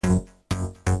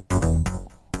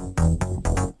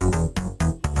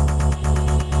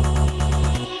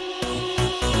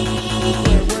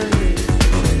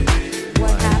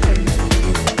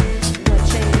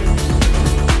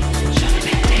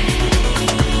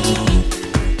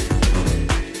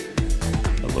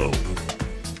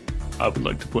I would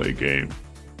like to play a game.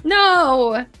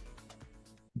 No.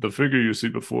 The figure you see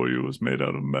before you is made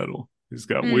out of metal. He's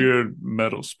got Mm. weird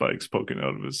metal spikes poking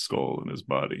out of his skull and his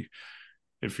body.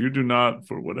 If you do not,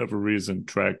 for whatever reason,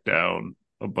 track down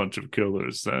a bunch of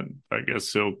killers, then I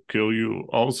guess he'll kill you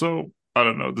also. I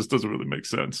don't know. This doesn't really make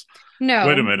sense. Wait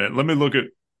a No. minute. Let me look at.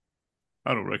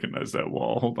 I don't recognize that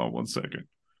wall. Hold on one second.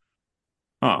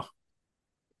 Huh.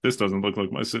 This doesn't look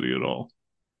like my city at all.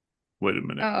 Wait a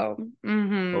minute. Oh.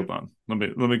 Mm-hmm. Hold on.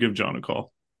 Let me give John a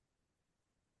call.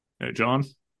 Hey, John.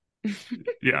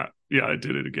 Yeah, I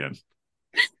did it again.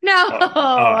 All No.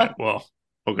 right. Well,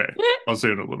 okay. I'll see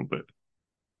you in a little bit.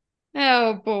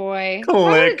 Oh boy.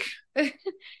 Why Click. would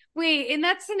wait, in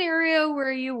that scenario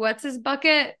where you what's his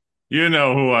bucket? You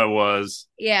know who I was.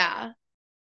 Yeah.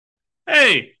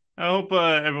 Hey, I hope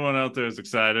everyone out there is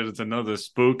excited. It's another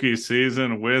spooky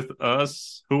season with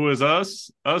us. Who is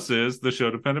us? Us is the Show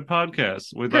Dependent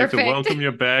Podcast. We'd like to Perfect. welcome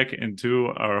you back into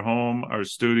our home, our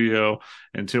studio,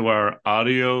 into our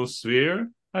audio sphere,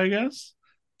 I guess.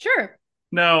 Sure.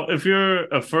 Now, if you're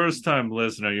a first-time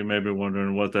listener, you may be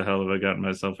wondering, what the hell have I gotten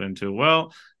myself into?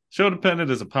 Well, Show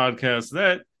Dependent is a podcast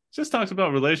that just talks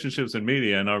about relationships in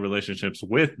media and our relationships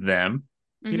with them.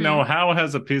 You know, Mm-hmm. how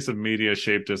has a piece of media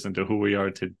shaped us into who we are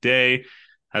today?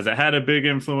 Has it had a big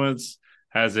influence?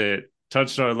 Has it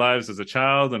touched our lives as a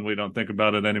child and we don't think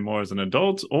about it anymore as an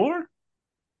adult? Or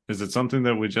is it something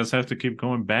that we just have to keep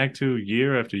going back to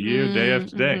year after year, day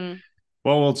after day? Mm-hmm.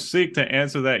 Well, we'll seek to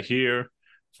answer that here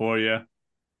for you.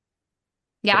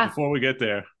 But Yeah. before we get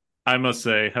there, I must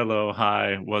say hello,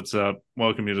 hi, what's up?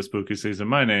 Welcome you to Spooky Season.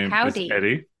 My name is Howdy.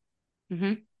 Eddie,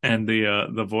 Mm-hmm. and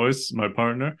the voice, my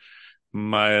partner,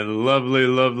 my lovely,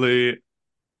 lovely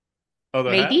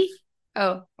other half. Lady?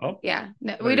 Oh, Oh, yeah.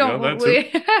 No, there we you go. don't That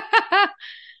too.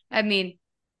 I mean,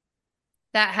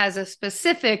 that has a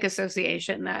specific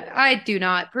association that I do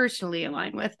not personally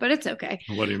align with, but it's okay.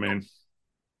 What do you mean?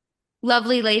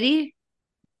 Lovely lady.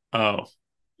 Oh,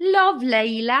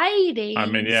 Lovely I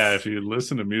mean, yeah. ladies. If you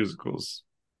listen to musicals,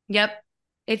 Yep.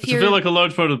 If which I feel you're, like a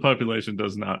large part of the population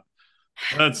does not.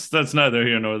 That's neither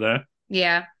here nor there.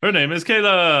 yeah. Her name is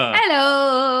Kayla.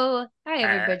 Hello. Hi, Uh,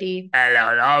 everybody.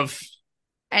 Hello, love.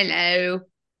 Hello.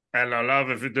 Hello,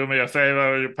 love. If you do me a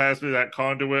favor, you pass me that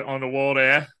conduit on the wall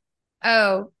there.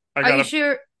 Oh, I are you gotta,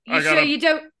 sure? You I sure gotta. you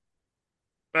don't?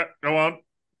 Go on.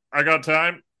 I got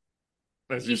time.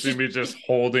 As you You see should. me just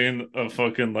holding a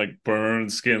fucking like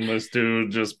burned, skinless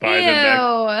dude just by the neck. Ew.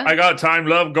 I got time,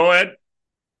 love. Go ahead.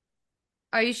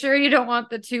 Are you sure you don't want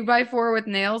the 2x4 with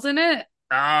nails in it?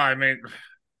 I mean,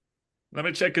 let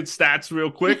me check its stats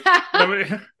real quick. Let me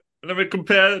let me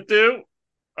compare it to.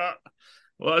 Uh,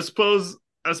 well, I suppose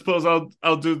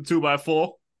I'll do the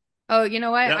 2x4. Oh, you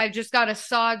know what? Yeah. I just got a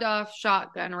sawed-off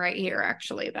shotgun right here,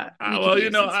 actually, that we could Well, use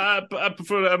instead. I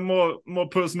prefer to have more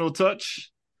personal touch,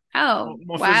 Oh,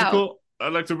 more wow. physical. I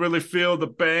like to really feel the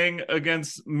bang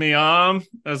against my arm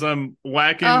as I'm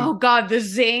whacking Oh God, the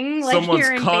zing like someone's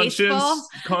you're in baseball.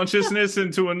 consciousness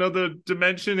into another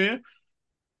dimension here.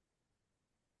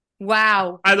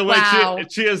 Wow. Either way, Wow.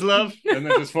 cheers, love, and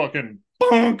then just fucking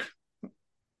bonk.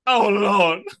 Oh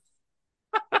lord.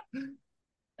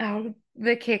 Oh,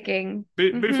 the kicking.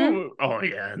 Before oh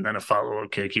yeah, and then a follow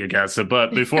up kick, you got it.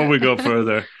 But before we go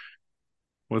further,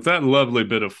 with that lovely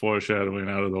bit of foreshadowing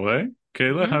out of the way,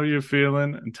 Kayla, how hmm are you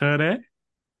feeling today?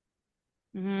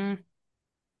 hmm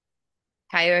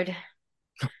Tired,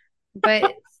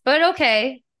 but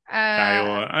okay.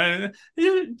 Tayo,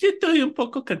 yo estoy un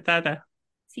poco cansada.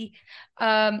 See,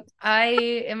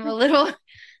 I am a little.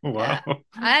 Wow.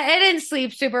 I didn't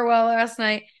sleep super well last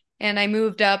night, and I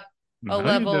moved up a No, you did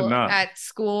level not. at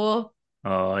school,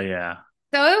 Oh yeah.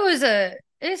 so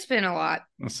it's been a lot.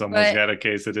 Someone's But got a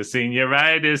case of the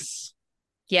senioritis.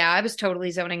 yeah, I was totally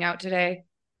zoning out today.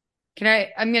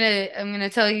 I'm gonna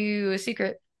tell you a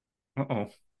secret. Uh-oh.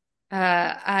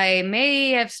 I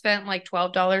may have spent like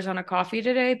 $12 on a coffee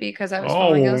today because I was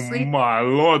falling Oh asleep. my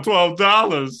lord, $12.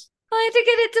 I had to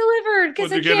get it delivered because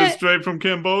Would I you get it can't. straight from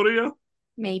Cambodia?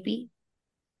 Maybe,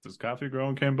 Does coffee grow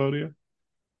in Cambodia?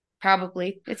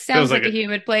 probably. It Feels sounds like like a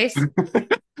humid place.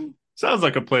 it. Sounds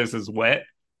like a place is wet.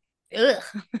 Ugh.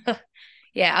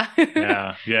 Yeah.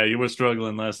 Yeah, you were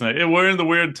struggling last night. We're in the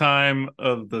weird time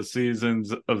of the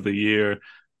seasons of the year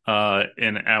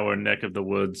in our neck of the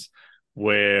woods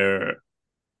where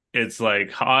it's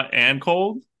like hot and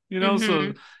cold, so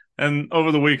hmm and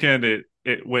over the weekend it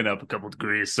went up a couple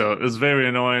degrees. So it was very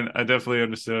annoying. I definitely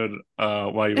understood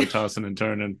why you were tossing and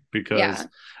turning because Yeah.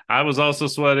 I was also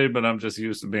sweaty, but I'm just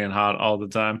used to being hot all the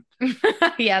time.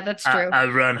 Yeah, that's true. I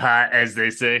run hot, as they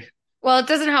say. Well, it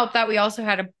doesn't help that we also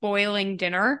had a boiling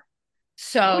dinner.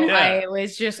 Oh So yeah, I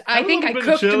was just, I have a think little I bit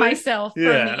of cooked chili. myself from the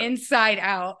Yeah, inside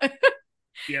out.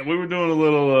 yeah. We were doing a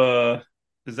little.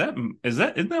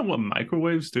 Isn't that what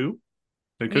microwaves do?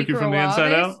 They cook you from the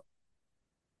inside Microwaves. out,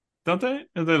 don't they?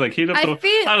 And they like heat up I the.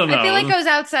 feel, I don't I feel like know. it goes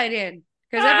outside in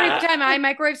because every time I Ah,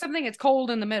 microwave something, it's cold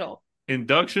in the middle.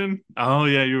 induction. Oh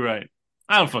yeah, you're right.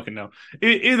 I don't fucking know.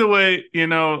 Either way,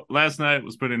 last night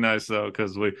was pretty nice though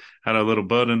because we had a little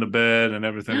bud in the bed and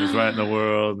everything was right in the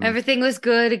world. And Everything was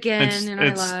good again it's in our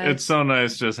it's it's lives. so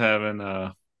nice just having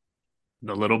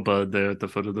the little bud there at the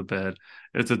foot of the bed.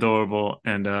 It's adorable.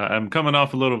 And I'm coming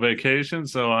off a little vacation,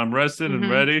 so I'm rested and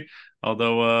Hmm. ready.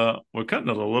 Although we're cutting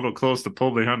it a little close to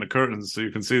pull behind the curtains so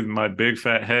you can see my big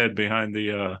fat head behind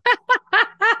the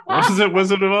what is it,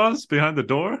 Wizard of Oz? Behind the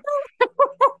door?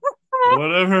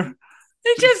 Whatever.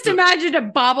 I Just just imagined a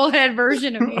bobblehead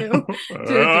version of you. Just,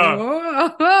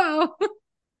 oh.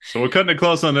 So we're cutting it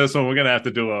close on this one. We're gonna have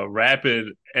to do a rapid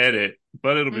edit,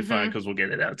 but it'll be fine Hmm. because we'll get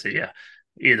it out to you.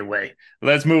 Either way,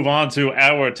 let's move on to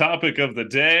our topic of the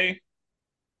day.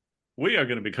 We are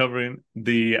going to be covering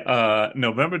the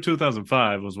November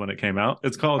 2005 was when it came out.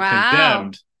 It's called Wow.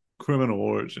 Condemned: Criminal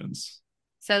Origins.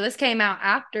 So this came out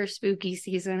after spooky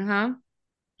season, huh?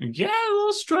 Yeah, a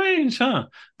little strange, huh?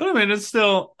 But I mean, it's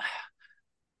still.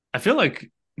 I feel like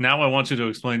now I want you to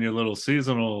explain your little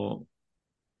seasonal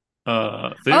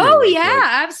theory Oh real quick.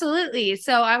 yeah, absolutely.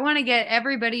 So I want to get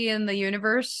everybody in the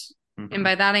universe, and Mm-hmm.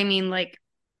 by that I mean like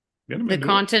Get him the into it.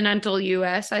 continental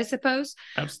US, I suppose.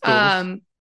 Absolutely. Um,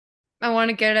 I want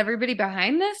to get everybody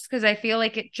behind this because I feel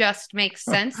like it just makes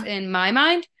sense in my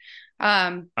mind.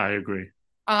 Um, I agree.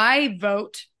 I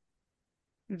vote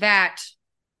that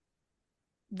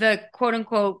the quote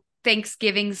unquote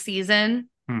Thanksgiving season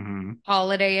Mm-hmm.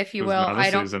 holiday, if you It's will, not a I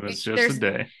don't, season; it's just a there's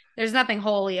day, nothing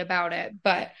holy about it,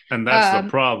 but and that's the um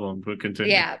problem. But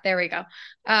continue. yeah, there we go.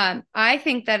 I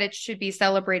think that it should be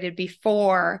celebrated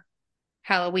before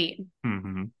Halloween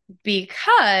Mm-hmm.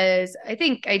 because I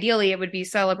think ideally it would be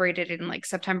celebrated in like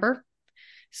September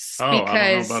Oh, I don't know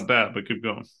because about that, but keep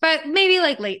going. but maybe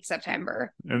like late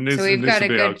September. So It we've needs got to a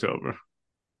be good, October.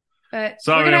 but we're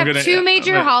Sorry, gonna I'm have two gonna.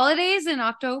 major holidays in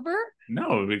October.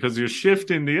 No, because you're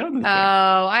shifting the other Oh, thing.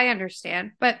 I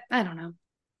understand, but I don't know.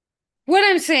 What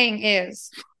I'm saying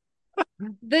is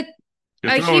the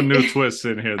You're I throwing keep new twists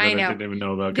in here that I I know didn't even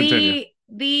know about. Continue.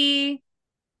 the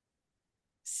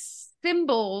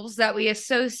symbols that we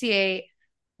associate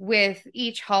with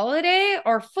each holiday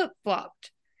are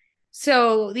flip-flopped.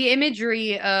 So the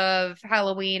imagery of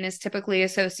Halloween is typically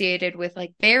associated with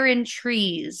like barren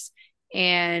trees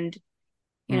and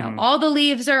Hmm. all the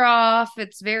leaves are off.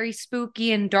 It's very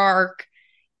spooky and dark.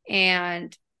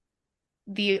 And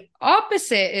the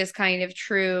opposite is kind of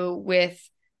true with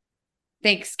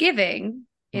Thanksgiving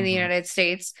in the Hmm. United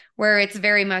States, where it's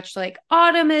very much like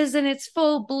autumn is in its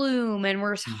full bloom and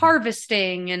we're Hmm.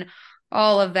 harvesting and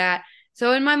all of that.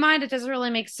 So in my mind, it doesn't really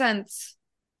make sense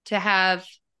to have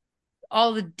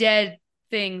all the dead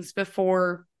things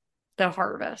before the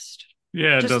harvest.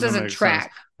 Yeah, it Just doesn't doesn't make sense.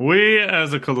 track. We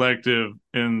as a collective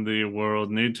in the world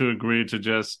need to agree to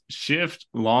just shift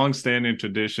long-standing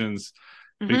traditions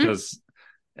Hmm. because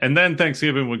and then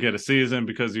Thanksgiving would get a season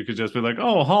because you could just be like,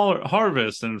 oh,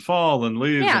 harvest and fall and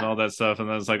leaves and Yeah. all that stuff. And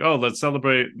then it's like, oh, let's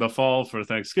celebrate the fall for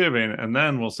Thanksgiving. And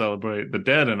then we'll celebrate the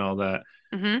dead and all that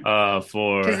Hmm.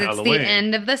 for Because it's the Halloween.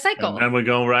 end of the And cycle. then we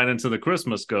go right into the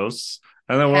Christmas ghosts.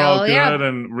 And then we're all Hell yeah. good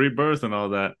and rebirth and all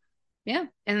that. Yeah.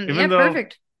 And yeah, Even though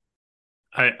perfect.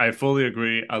 I fully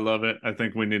agree. I love it. I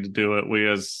think we need to do it. We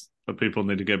as the people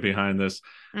need to get behind this.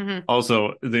 Hmm.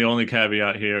 Also, the only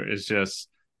caveat here is just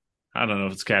I don't know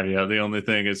if it's caveat. The only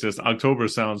thing is just October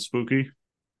sounds spooky.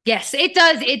 Yes, it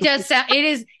does. It does sound, it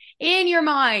is in your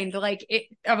mind. Like it,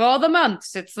 of all the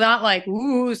months, it's not like,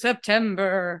 ooh,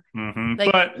 September.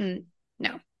 Like, But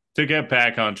no. to get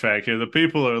back on track here, the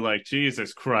people are like,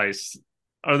 Jesus Christ.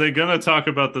 Are they going to talk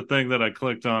about the thing that I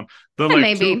clicked on? The And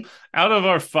like two maybe. out of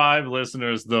our five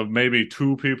listeners, the maybe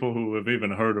two people who have even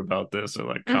heard about this are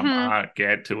like, come Hmm. on,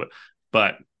 get to it.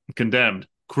 But condemned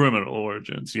criminal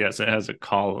origins. Yes, it has a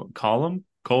colon.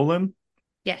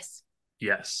 Yes.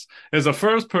 Yes. It's a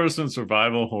first person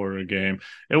survival horror game.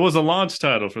 It was a launch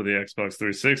title for the Xbox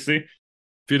 360. If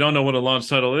you don't know what a launch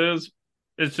title is,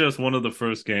 it's just one of the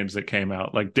first games that came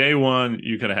out. Like day one,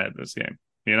 you could have had this game,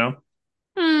 you know?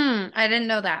 I didn't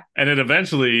know that. And it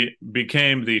eventually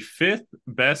became the fifth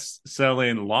best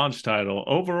selling launch title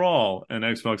overall in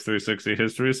Xbox 360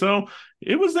 history. So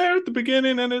it was there at the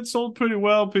beginning and it sold pretty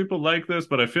well. People like this,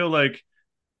 but I feel like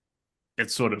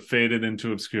it sort of faded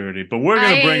into obscurity. But we're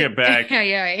gonna bring I it back. yeah,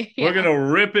 We're yeah. gonna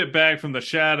rip it back from the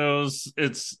shadows.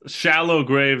 It's shallow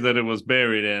grave that it was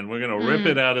buried in. We're gonna rip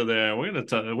it Mm, out of there. We're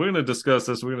gonna discuss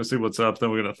this. We're gonna see what's up. Then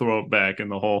we're gonna throw it back in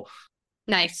the hole.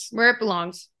 nice. Where it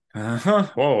belongs.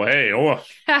 Whoa, hey, oh,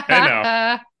 hey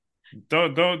now.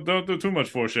 Don't do too much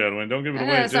foreshadowing. Don't give it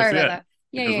away just Sorry about yet, that.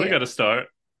 Yeah, because yeah, we yeah. got to start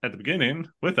at the beginning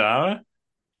with our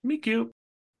meet cute.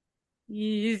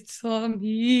 It's a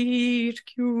meet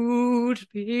cute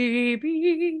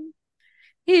baby.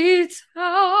 It's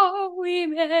how we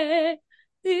met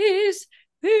this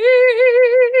baby.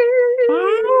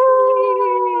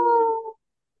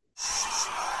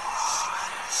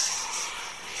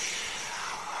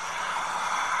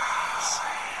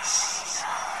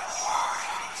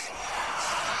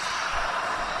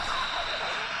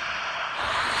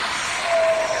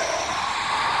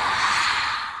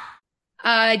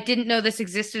 I didn't know this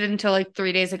existed until like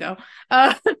 3 days ago.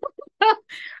 Uh,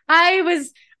 I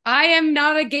was, I am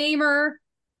not a gamer.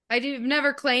 I've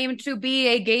never claimed to be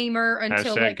a gamer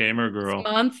until Hashtag like gamer this girl.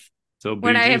 month So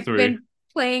when I have BG3. been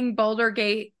playing Baldur's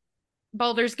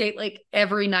Gate like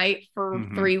every night for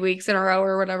Mm-hmm. 3 weeks in a row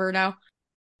or whatever now.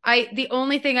 The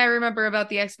only thing I remember about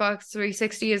the Xbox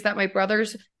 360 is that my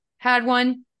brothers had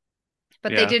one,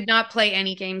 but they Yeah. did not play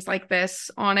any games like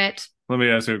this on it. Let me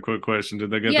ask you a quick question. Did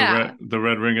they get Yeah. the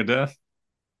red ring of death?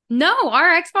 No, our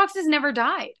Xboxes never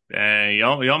died. Dang,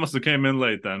 y'all must have came in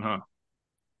late then, huh?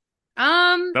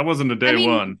 Um, That wasn't a I day mean,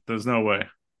 one. There's no way.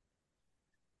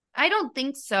 I don't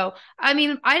think so. I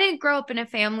mean, I didn't grow up in a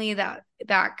family that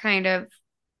kind of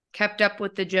kept up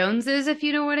with the Joneses, if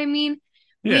you know what I mean.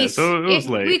 Yeah, so it was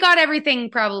We late. got everything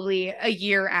probably a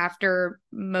year after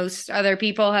most other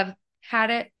people have had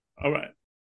it. All right.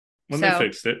 When they So,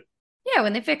 fixed it. yeah,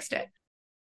 when they fixed it.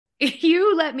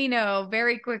 You let me know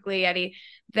very quickly, Eddie,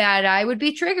 that I would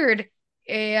be triggered,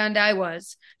 and I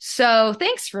was. So,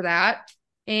 thanks for that.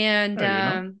 And Hey,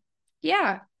 you know.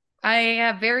 yeah, I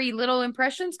have very little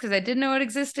impressions because I didn't know it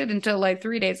existed until like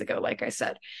 3 days ago, like I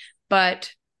said.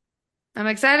 But I'm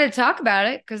excited to talk about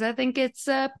it because I think it's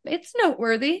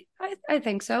noteworthy. I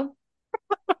think so.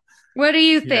 What do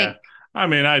you Yeah. think? I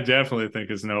mean, I definitely think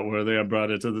it's noteworthy. I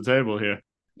brought it to the table here.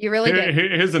 You really did.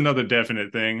 Here's another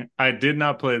definite thing. I did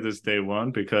not play this day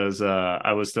one because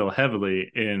I was still heavily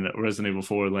in Resident Evil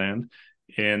 4 land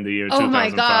in the year Oh my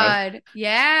 2005. God.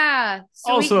 Yeah.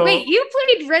 So wait, Also, you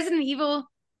played Resident Evil.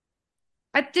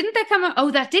 Didn't that come out?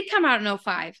 Oh, that did come out in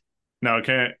 '05. no, it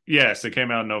can't. Yes, it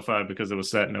came out in '05 because it was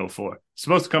set in '04. It's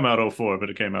supposed to come out '04, but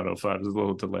it came out '05. There's a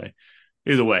little delay.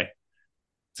 Either way,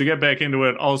 to get back into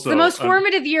it, It's the also, most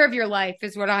formative year of your life,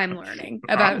 is what I'm learning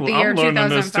about the I'm year learning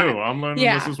this 2005. too. I'm learning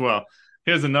this Yeah. as well.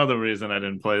 Here's another reason I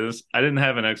didn't play this. I didn't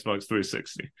have an Xbox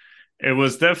 360. It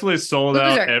was definitely sold out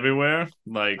Loser. everywhere,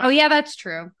 like Oh, yeah, that's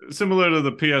true. similar to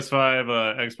the PS5,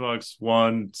 Xbox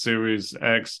One Series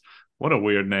X. What a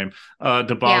weird name. Yeah,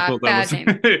 Debacle that bad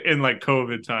was name. in like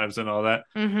COVID times and all that.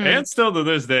 Mm-hmm. And still to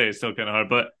this day, it's still kind of hard.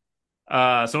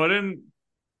 But so I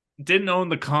didn't own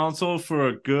the console for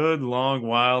a good long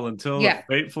while until a Yeah.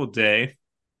 fateful day.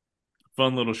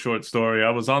 Fun little short story. I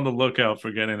was on the lookout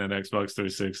for getting an Xbox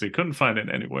 360. Couldn't find it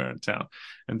anywhere in town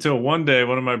until one day,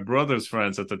 one of my brother's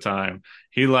friends at the time,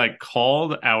 he like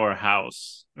called our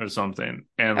house or something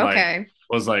and like Okay.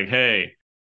 was like, "Hey,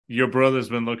 your brother's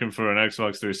been looking for an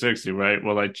Xbox 360, right?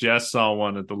 Well, I just saw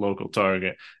one at the local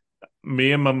Target."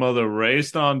 Me and my mother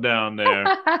raced on down there,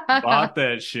 bought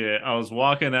that shit. I was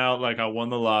walking out like I won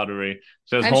the lottery,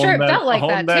 just I'm sure it felt like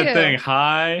holding that that too. thing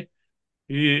high,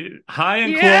 high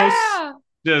and close. Yeah.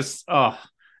 Just oh.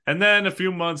 And then a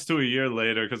few months to a year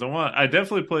later, because I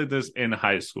definitely played this in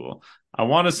high school. I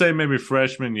want to say maybe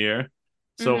freshman year.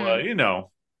 So Mm-hmm.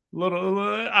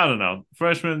 I don't know,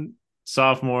 freshman,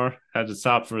 sophomore. Had to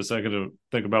stop for a second to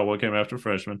think about what came after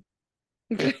freshman.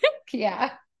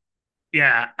 Yeah.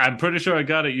 Yeah, I'm pretty sure I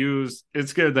got it used. It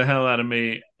scared the hell out of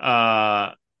me.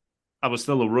 I was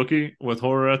still a rookie with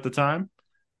horror at the time,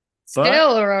 but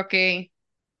Still a rookie.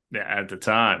 yeah, at the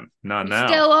time, not You now.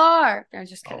 still are. I'm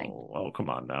just kidding. Oh, come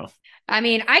on now. I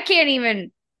mean, I can't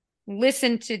even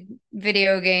listen to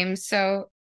video games, so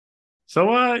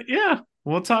So, yeah,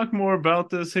 we'll talk more about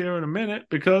this here in a minute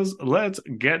because let's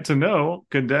get to know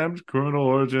Condemned Criminal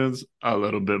Origins a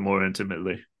little bit more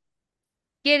intimately.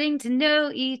 getting to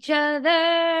know each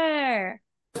other.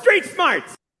 Street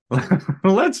smarts.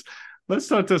 let's let's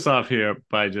start this off here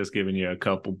by just giving you a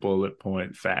couple bullet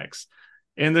point facts.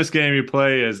 In this game, you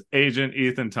play as Agent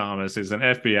Ethan Thomas. He's an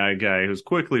FBI guy who's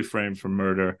quickly framed for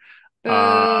murder.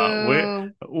 Uh,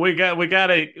 we Boo. we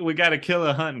got a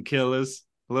killer hunting killers.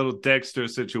 A little Dexter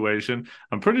situation.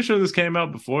 I'm pretty sure this came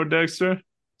out before Dexter,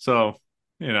 so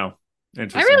you know. I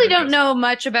Interesting really to don't guess. know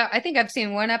much about. I think I've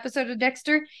seen one episode of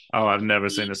Dexter. Oh, I've never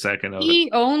seen He, a second of it. he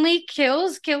only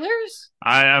kills killers.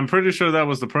 I'm pretty sure that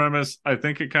was the premise. I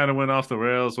think it kind of went off the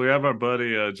rails. We have our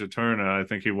buddy Jaterna. I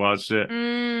think he watched it.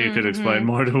 He could explain Mm-hmm.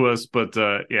 more to us, but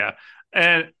yeah.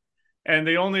 And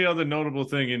the only other notable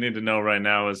thing you need to know right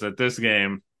now is that this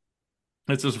game,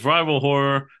 it's a survival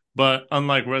horror, but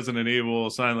unlike Resident Evil,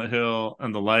 Silent Hill,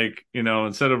 and the like,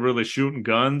 instead of really shooting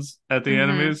guns at the Mm-hmm.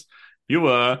 enemies,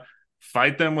 you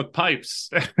fight them with pipes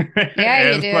Yeah,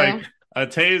 you and like do. a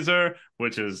taser,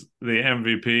 which is the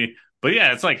MVP. But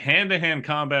yeah, it's like hand-to-hand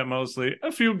combat mostly.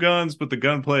 A few guns, but the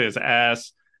gunplay is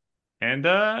ass. And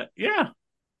yeah,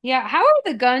 Yeah, how are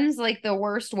the guns like the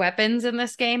worst weapons in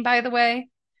this game, by the way?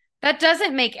 That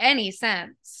doesn't make any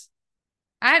sense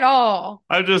at all.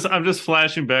 I'm just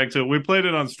flashing back to it. We played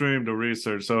it on stream to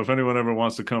research. So if anyone ever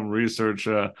wants to come research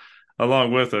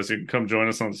along with us, you can come join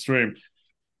us on the stream.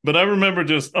 But I remember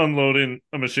just unloading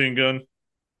a machine gun,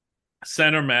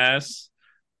 center mass,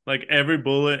 like every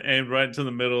bullet aimed right into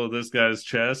the middle of this guy's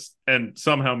chest, and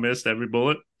somehow missed every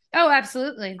bullet. Oh,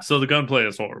 absolutely. So the gunplay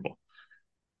is horrible.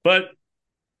 But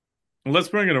let's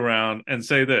bring it around and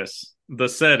say this: the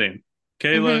setting.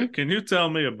 Kayla, Mm-hmm. can you tell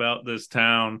me about this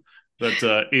town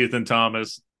that Ethan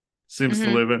Thomas seems to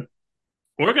Mm-hmm. live in,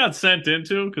 or got sent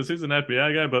into because he's an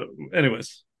FBI guy? But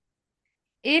anyways,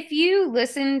 If you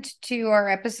listened to our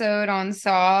episode on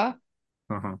Saw,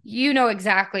 uh-huh. you know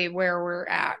exactly where we're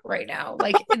at right now.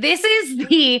 Like, this is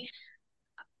the,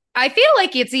 I feel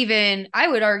like it's even, I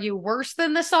would argue, worse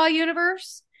than the Saw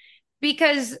universe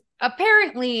because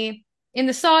apparently in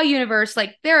the Saw universe,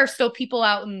 like, there are still people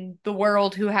out in the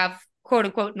world who have quote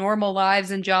unquote normal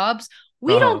lives and jobs.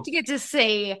 We Uh-huh. don't get to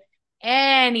say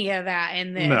any of that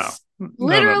in No, this. no, no, no.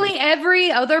 Literally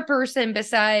every other person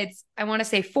besides, I want to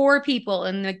say four people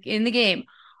in the game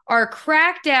are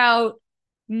cracked out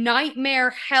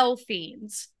nightmare hell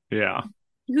fiends Yeah.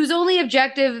 whose only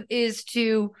objective is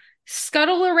to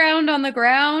scuttle around on the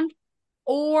ground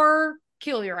or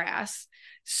kill your ass.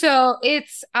 So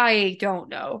it's, I don't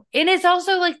know. And it's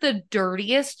also like the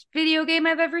dirtiest video game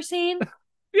I've ever seen.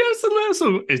 Yes, and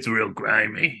also it's real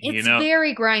grimy, It's very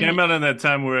Came grimy. out in that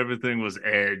time where everything was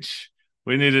edge.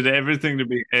 We needed everything to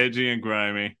be edgy and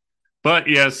grimy. But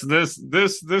yes,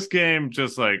 this game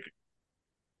just like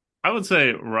I would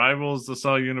say rivals the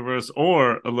Saw universe,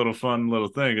 or a little fun little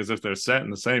thing is if they're set in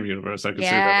the same universe. I could see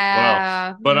that as well.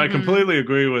 Yeah. But I Hmm. completely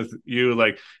agree with you.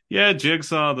 Like, yeah,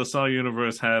 Jigsaw, the Saw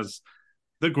universe has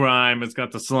the grime, it's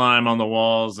got the slime on the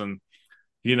walls, and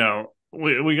we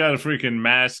got a freaking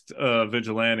masked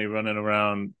vigilante running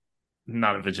around,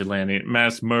 not a vigilante,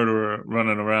 mass murderer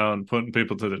running around putting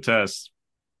people to the test.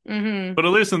 Hmm. But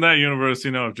at least in that universe,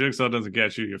 if Jigsaw doesn't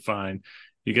get you, you're fine.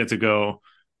 You get to go,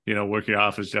 work your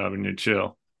office job and you're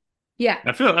chill. Yeah.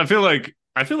 I feel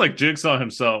like Jigsaw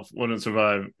himself wouldn't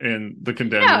survive in the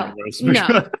condemned No, universe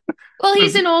no. Well,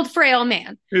 he's because an old frail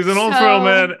man. he's an old frail So,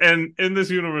 man, and in this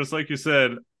universe, like you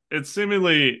said, it's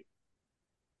seemingly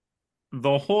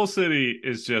the whole city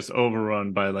is just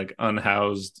overrun by like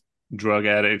unhoused drug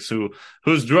addicts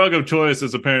whose drug of choice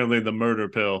is apparently the murder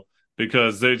pill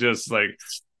because they just like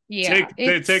yeah,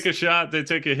 they take it's, a shot, they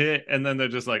take a hit, and then they're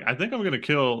just like, I think I'm gonna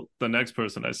kill the next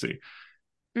person I see.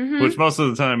 Which hmm most of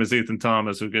the time is Ethan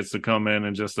Thomas who gets to come in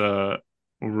and just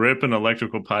rip an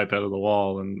electrical pipe out of the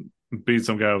wall and beat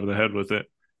some guy over the head with it.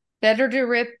 better to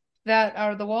rip that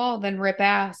out of the wall than rip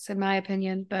ass, in my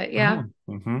opinion. But yeah.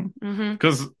 Oh, mm-hmm. Hmm.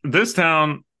 Because this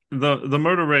town, the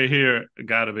murder rate here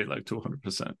got to be like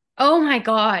 200%. Oh my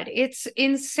God, it's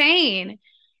insane.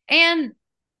 And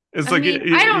It's I like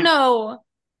mean, I don't know.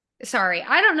 Sorry,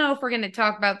 I don't know if we're going to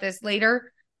talk about this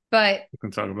later, but we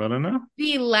can talk about it now.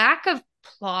 the lack of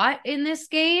plot in this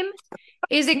game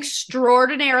is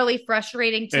extraordinarily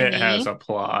frustrating to It has me a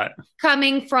plot.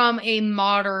 coming from a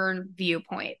modern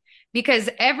viewpoint. Because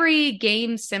every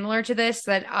game similar to this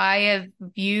that I have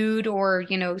viewed or,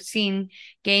 seen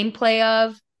gameplay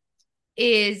of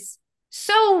is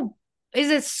so,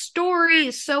 is a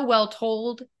story so well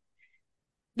told.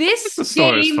 The This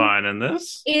story's game fine in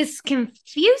this. is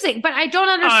confusing, but I don't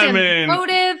I understand the mean,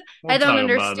 motive. I we'll don't talk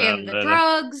about that understand the later.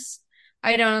 drugs.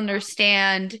 I don't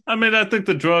understand. I mean, I think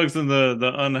the drugs and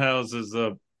the unhoused is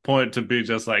a point to be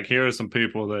just like, here are some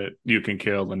people that you can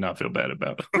kill and not feel bad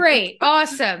about. Great.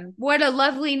 Awesome. What a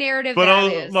lovely narrative But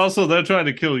that is. also, they're trying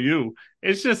to kill you.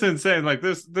 It's just insane. Like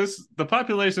the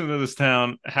population of this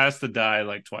town has to die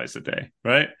like twice a day,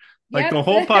 right? Like the Yep.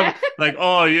 whole pop, like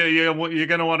oh yeah, you're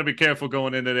gonna want to be careful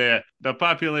going into there. The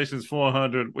population's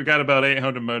 400. We got about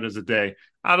 800 murders a day.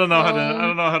 I don't know how to, I Oh,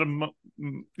 don't know how to,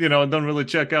 it doesn't really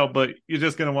check out, but you're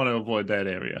just gonna want to avoid that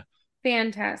area.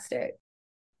 fantastic.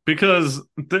 because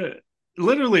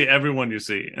literally everyone you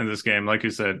see in this game, like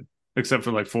you said, except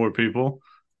for like four people,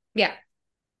 Yeah.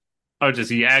 are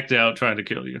just yacked out trying to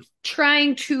kill you.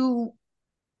 Trying to,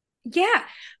 yeah.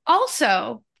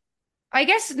 Also, I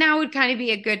guess now would kind of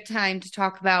be a good time to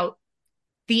talk about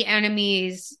the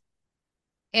enemies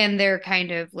and their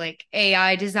kind of like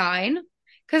AI design.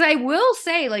 Because I will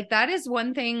say, like, that is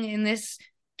one thing in this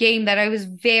game that I was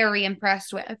very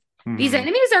impressed with. These Mm-hmm.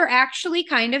 enemies are actually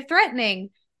kind of threatening.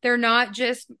 They're not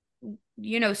just,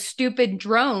 stupid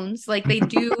drones. Like, they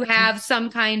do have some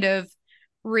kind of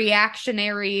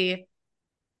reactionary,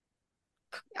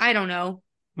 I don't know,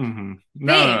 Mm-hmm.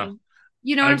 No, thing.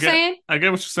 You know what I I'm get saying? I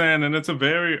get what you're saying, and it's a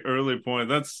very early point.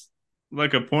 That's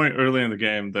like a point early in the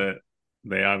game that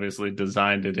they obviously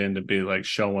designed it in to be like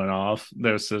showing off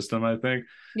their system, I think.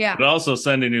 Yeah. But also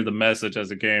sending you the message as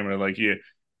a gamer, like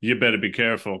you better be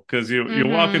careful because you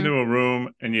walk into Mm-hmm. a room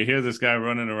and you hear this guy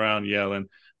running around yelling,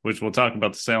 which we'll talk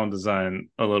about the sound design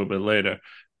a little bit later.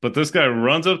 But this guy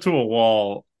runs up to a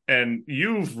wall and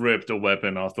you've ripped a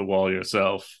weapon off the wall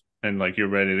yourself and like you're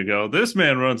ready to go. This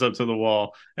man runs up to the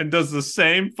wall and does the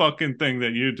same fucking thing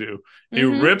that you do. He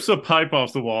Mm-hmm. rips a pipe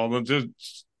off the wall and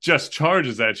just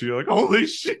charges at you. You're like, holy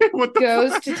shit, what the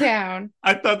Goes fuck? to town.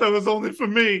 I thought that was only for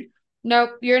me.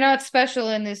 Nope, you're not special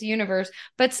in this universe,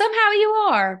 but somehow you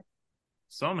are.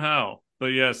 Somehow. But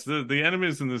yes, the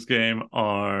enemies in this game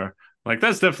are like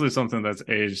that's definitely something that's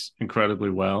aged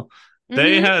incredibly well.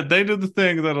 Mm-hmm. They did the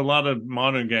thing that a lot of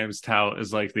modern games tout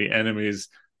is like the enemies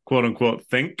quote unquote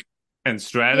think and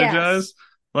strategize. Yes.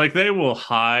 Like they will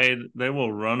hide, they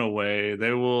will run away,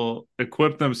 they will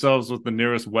equip themselves with the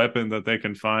nearest weapon that they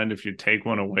can find if you take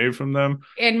one away from them.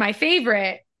 And my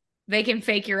favorite, they can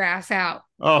fake your ass out.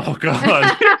 Oh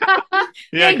God.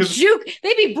 Yeah, They juke,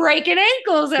 they be breaking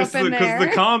ankles up in because the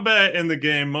there. combat in the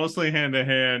game mostly hand to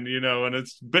hand, and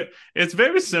it's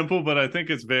very simple, but I think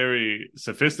it's very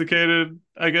sophisticated.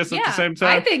 I guess at the Yeah, same I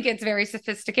time, think it's very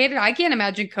sophisticated. I can't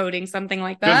imagine coding something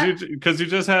like because that. you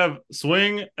just have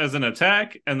swing as an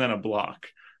attack and then a block,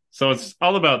 so it's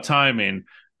all about timing.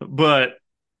 But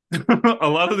a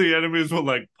lot of the enemies will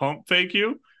like pump fake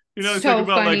you. Think So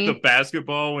about like the funny.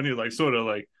 basketball when you like sort of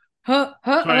like Huh,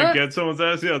 huh, try and huh. get someone's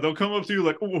ass. Yeah, they'll come up to you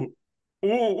like, ooh, ooh,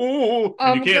 ooh, ooh,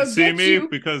 and you I'm can't gonna see get me you.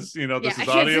 because Yeah, this is because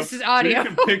audio. this is So you audio.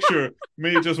 can picture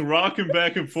me just rocking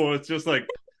back and forth, just like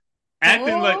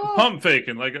acting like Oh, pump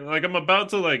faking, like I'm about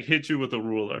to like hit you with a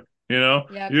ruler.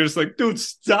 yep, You're just like, dude,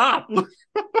 stop.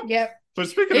 yep. But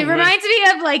speaking It of which, reminds me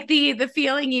of like the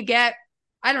feeling you get.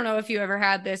 I don't know if you ever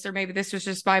had this, or maybe this was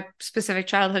just my specific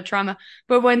childhood trauma.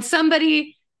 But when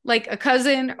somebody, like a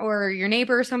cousin or your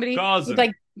neighbor or somebody, would cousin,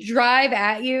 like drive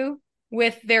at you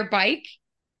with their bike,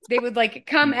 they would like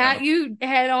come yeah, at you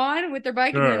head on with their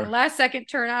bike, and then sure, last second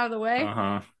turn out of the way.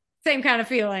 uh-huh. Same kind of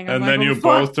feeling. I'm And like, then oh you fuck.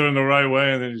 both turn the right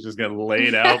way, and then you just get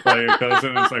laid out by your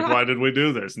cousin. It's like, why did we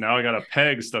do this? Now I got a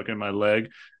peg stuck in my leg,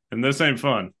 and this ain't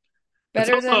fun. It's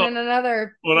Better than also in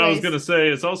another what I was place. gonna say.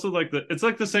 It's also like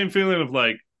the same feeling of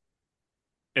like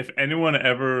if anyone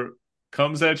ever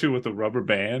comes at you with a rubber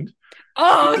band,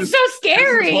 Oh, you're it's so just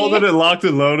holding scary. it locked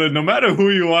and loaded. No matter who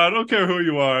you are, I don't care who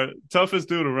you are, toughest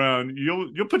dude around.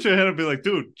 You'll put your head up and be like,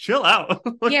 dude, chill out.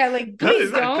 Like, Yeah, like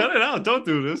please cut don't. it out. Don't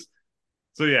do this.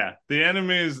 So yeah, the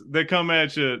enemies they come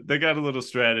at you. They got a little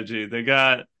strategy. They've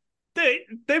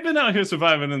been out here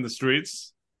surviving in the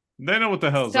streets. They know what the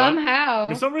hell's up.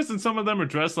 For Somehow. some reason, some of them are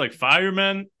dressed like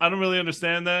firemen. I don't really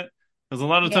understand that because a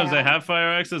lot of times they Yeah. have fire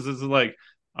axes. Is like,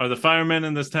 are the firemen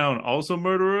in this town also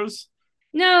murderers?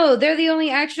 No, they're the only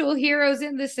actual heroes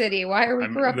in the city. Why are we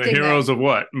I'm the corrupting heroes them? of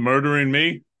what? Murdering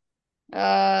me?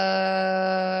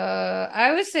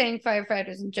 I was saying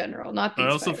firefighters in general, not I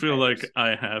these also feel like firefighters.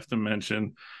 I have to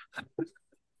mention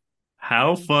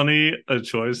how funny a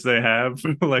choice they have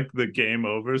for like the game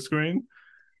over screen.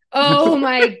 Oh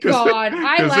my Because God.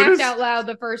 I because laughed out loud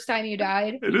the first time you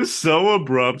died. it is so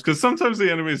abrupt because sometimes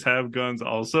the enemies have guns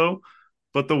also,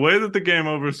 but the way that the game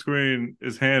over screen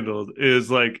is handled is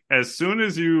like as soon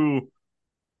as you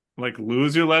like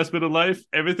lose your last bit of life,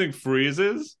 everything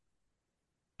freezes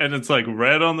and it's like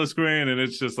red on the screen and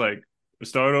it's just like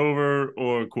start over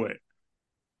or quit.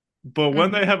 But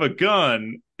when they Hmm. have a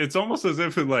gun, it's almost as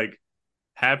if it like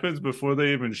happens before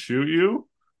they even shoot you.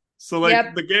 So like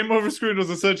Yep. the game over screen was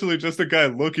essentially just a guy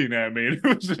looking at me, and it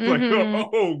was just like, Hmm.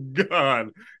 oh god,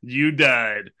 you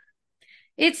died.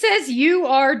 It says you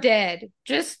are dead.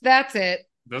 Just that's it.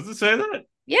 Does it say that?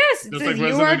 Yes, it Just says like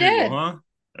you are Resident Evil, dead. huh?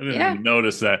 I didn't Yeah. even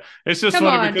notice that. It's just Come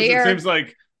funny on, because it seems dear.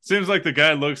 like seems like the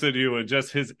guy looks at you and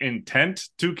just his intent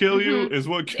to kill you Hmm. is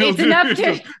what It's killed you. enough It's to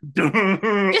just, just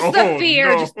the oh fear,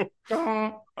 no, just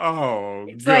uh, oh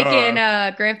it's like in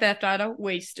god, Grand Theft Auto,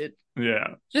 wasted.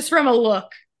 yeah. Just from a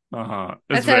look. Uh-huh.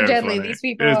 It's That's how very deadly funny. these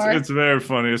people It's are. very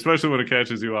funny, especially when it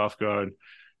catches you off guard.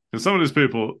 Because some of these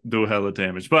people do hella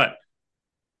damage. But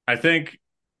I think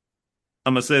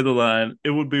I'm gonna say the line.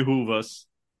 It would behoove us.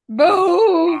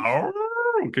 Boo!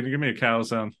 Can you give me a cow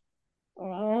sound?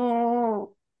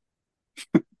 Oh,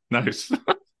 Nice.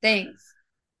 thanks.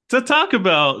 To talk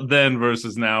about then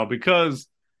versus now, because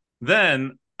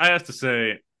then I have to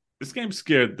say this game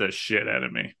scared the shit out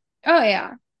of me. Oh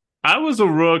yeah. I was a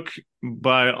rook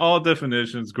by all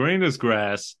definitions, green as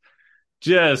grass,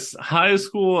 just high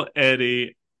school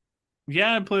Eddie.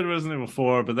 Yeah, I played Resident Evil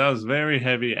 4, but that was very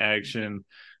heavy action.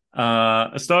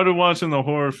 I started watching the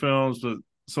horror films, but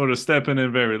sort of stepping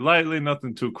in very lightly,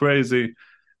 nothing too crazy.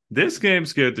 This game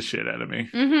scared the shit out of me.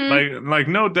 Mm-hmm. Like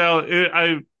no doubt,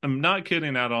 I am not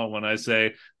kidding at all when I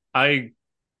say I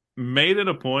made it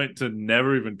a point to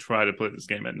never even try to play this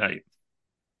game at night.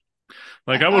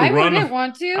 Like I wouldn't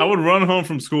want I to. would run home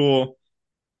from school,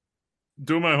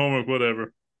 do my homework,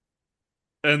 whatever,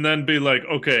 and then be like,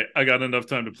 okay, I got enough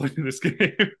time to play this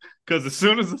game because as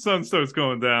soon as the sun starts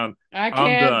going down, I I'm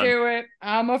can't done. do it.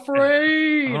 I'm Oh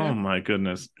afraid. my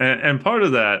goodness! And part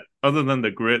of that, other than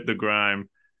the grit, the grime,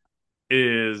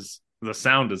 is the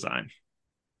sound design.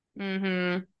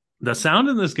 Mm-hmm. The sound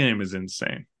in this game is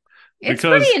insane It's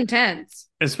pretty because, intense.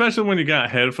 especially when you got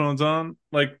headphones on,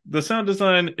 like the sound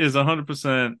design is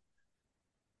 100%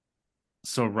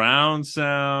 surround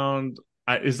sound.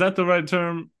 Is that the right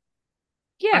term?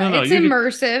 I Yeah, don't know. it's You could,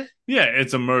 immersive. yeah,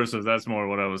 it's immersive. That's more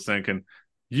what I was thinking.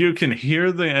 You can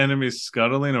hear the enemies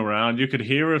scuttling around. You could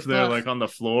hear if they're Ugh. like on the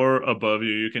floor above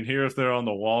you. You can hear if they're on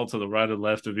the wall to the right or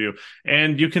left of you.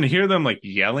 And you can hear them like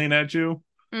yelling at you.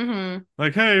 Mm-hmm.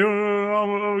 Like, hey, I'm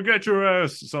gonna get your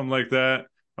ass, something like that.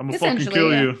 I'm gonna fucking Essentially,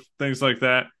 kill yeah. you, things like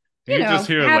that. You can just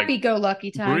hear like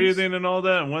Happy-go-lucky times. breathing and all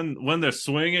that. And when they're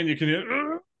swinging, you can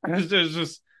hear. It's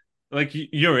just like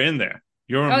you're in there,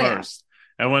 you're Oh yeah. immersed.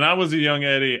 And when I was a young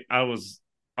Eddie, I was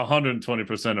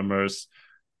 120% immersed.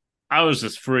 I was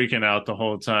just freaking out the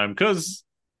whole time because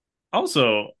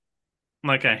also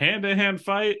like a hand-to-hand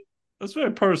fight, that's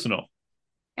very personal.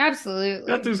 Got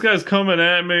Absolutely. these guys coming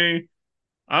at me.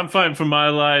 I'm fighting for my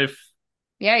life.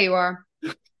 Yeah, you are.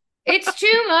 It's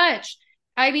too much.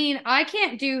 I mean, I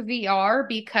can't do VR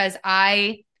because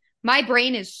my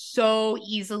brain is so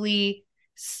easily,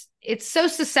 it's so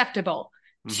susceptible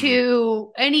Mm-hmm.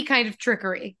 to any kind of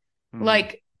trickery. Mm-hmm.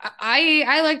 Like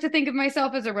I like to think of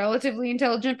myself as a relatively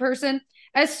intelligent person.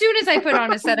 As soon as I put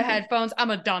on a set of headphones, I'm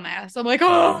a dumbass. I'm like,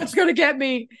 oh, Oh. it's gonna get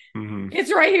me. Mm-hmm.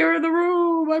 It's right here in the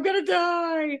room. I'm gonna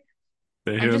die.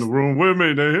 They're I'm here in the just, room with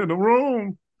me. They're here in the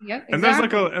room. yep, And there's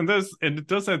like a exactly. and it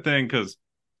does that thing because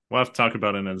we'll have to talk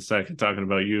about it in a second, talking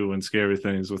about you and scary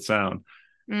things with sound.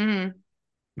 Hmm.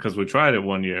 Because we tried it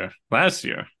one year, last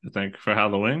year, I think, for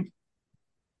Halloween.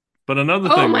 But another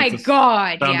Oh thing that my this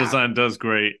God. sound Yeah. design does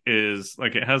great is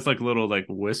like it has like little like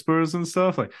whispers and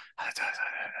stuff, like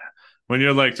when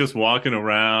you're like just walking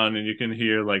around and you can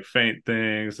hear like faint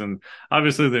things. And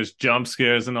obviously there's jump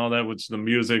scares and all that, which the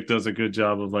music does a good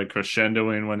job of like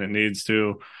crescendoing when it needs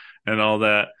to and all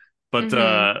that. But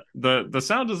Hmm. the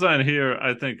sound design here,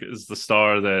 I think, is the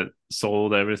star that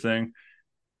sold everything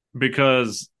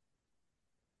because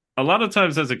a lot of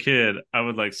times as a kid, I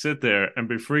would like sit there and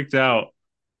be freaked out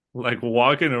like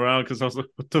walking around because I was like,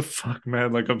 what the fuck,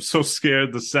 man? Like, I'm so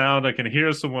scared. The sound, I can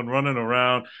hear someone running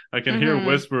around, I can hear Hmm.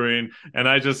 whispering, and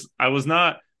I was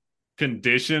not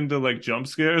conditioned to like jump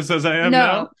scares as I am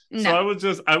now. No, So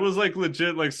no. I was like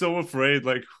legit, like so afraid,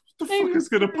 like, what the fuck I'm is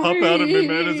gonna pop out at me,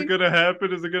 man? Is it afraid. gonna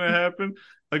happen? Is it gonna happen?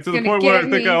 Like to It's the gonna point where get I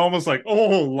think I me. almost like,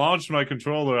 launched my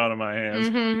controller out of my hands.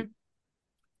 Hmm.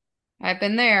 I've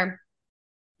been there.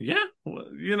 Yeah,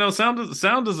 well,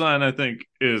 sound design I think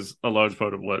is a large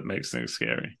part of what makes things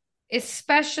scary.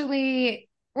 Especially,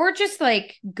 or just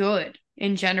like good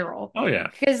in general. Oh yeah,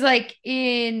 Because, like,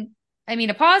 I mean,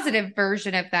 a positive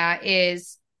version of that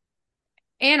is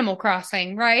Animal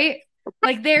Crossing, right?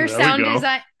 Like their there we sound go.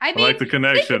 design. I I like mean, the think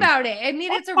connection. about it. I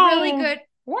mean, it's a really Oh, good,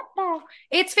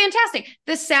 it's fantastic.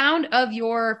 The sound of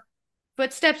your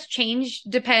footsteps change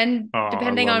I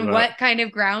depending love on that. what kind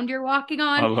of ground you're walking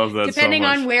I on, love that so depending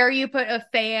on much. where you put a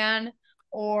fan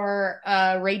or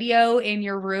a radio in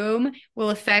your room will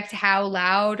affect how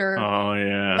loud or Oh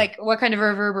yeah, like what kind of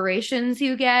reverberations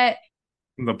you get.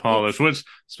 the polish. It's Which,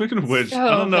 speaking of which, I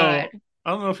so don't know. good.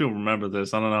 I don't know if you'll remember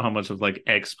this. I don't know how much of like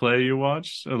X Play you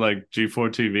watched or like G4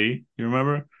 TV. You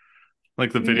remember?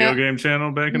 Like the video No, game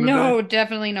channel back in the day? no,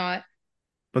 definitely not.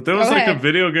 But there Go was like a ahead.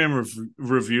 video game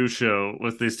review show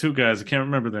with these two guys. I can't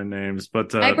remember their names,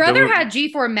 but My there brother were had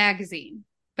G4 magazine,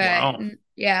 but wow.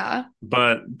 yeah.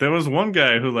 But there was one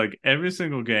guy who like every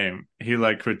single game he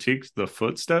like critiqued the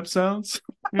footstep sounds.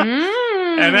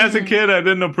 And as a Mm. kid, I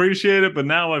didn't appreciate it, but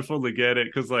now I fully get it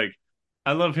because like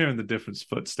I love hearing the different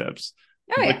footsteps,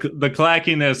 Oh yeah. the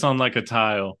clackiness on like a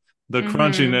tile, the Mm-hmm.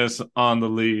 crunchiness on the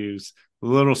leaves, the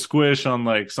little squish on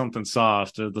like something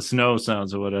soft, or the snow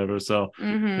sounds or whatever. So yeah,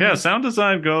 Mm-hmm. sound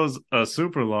design goes a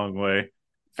super long way,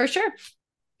 For sure.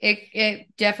 It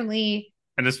definitely.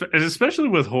 and especially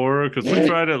with horror because we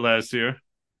tried it last year.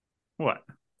 What?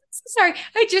 Sorry,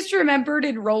 I just remembered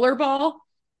in Rollerball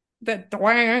the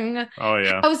twang. Oh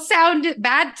yeah. How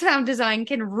bad sound design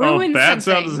can Oh, ruin bad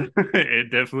sound something design.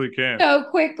 It definitely can. so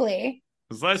quickly.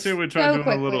 Because last year we tried So doing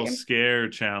a little quickly. scare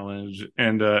challenge,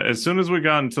 and as soon as we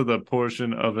got into the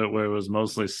portion of it where it was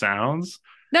mostly sounds,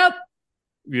 Nope.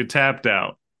 you tapped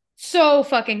out. So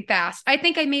fucking fast. I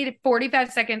think I made it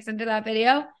 45 seconds into that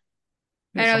video Yeah,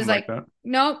 and I was something like like, that.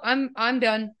 nope, I'm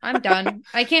done. I'm done.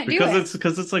 I can't do it.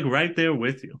 Because it's like right there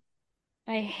with you.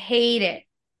 I hate it.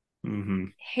 Hmm.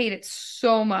 Hate it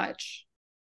so much.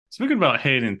 Speaking about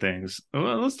hating things,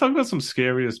 let's talk about some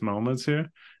scariest moments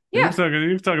here. Yeah.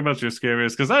 You can talk about your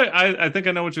scariest because I think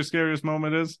I know what your scariest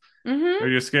moment is or Mm-hmm.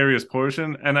 your scariest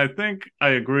portion, and I think I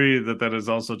agree that that is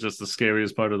also just the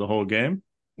scariest part of the whole game.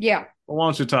 Yeah. But why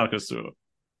don't you talk us through it?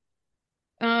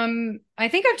 I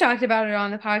think I've talked about it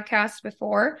on the podcast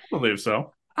before. I believe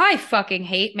so. I fucking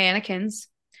hate mannequins.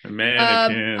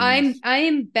 Mannequins. I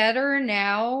am better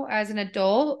now as an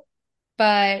adult,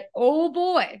 but oh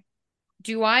boy,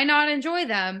 do I not enjoy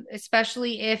them,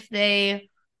 especially if they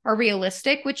are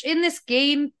realistic, which in this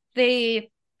game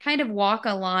they kind of walk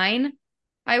a line,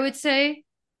 I would say,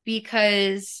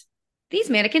 because these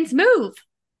mannequins move,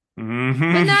 but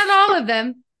Hmm. not all of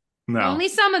them, No. only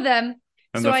some of them.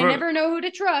 And So the I first, never know who to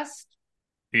trust.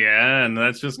 yeah, and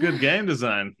that's just good game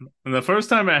design. And the first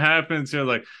time it happens, you're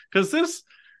like, because this,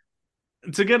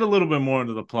 to get a little bit more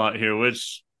into the plot here,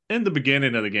 which in the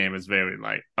beginning of the game is very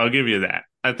light. I'll give you that.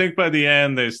 I think by the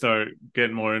end they start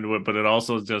getting more into it, but it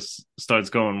also just starts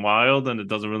going wild and it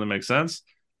doesn't really make sense.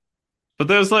 But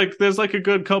there's like a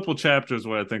good couple chapters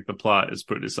where I think the plot is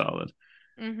pretty solid.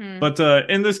 Mm-hmm. But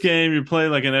in this game, you play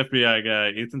like an FBI guy,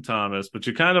 Ethan Thomas, but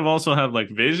you kind of also have like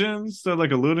visions that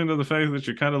like alluding to the fact that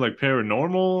you're kind of like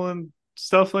paranormal and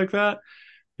stuff like that.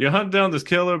 You hunt down this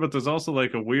killer, but there's also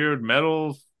like a weird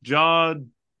metal jawed,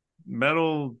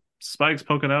 metal spikes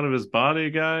poking out of his body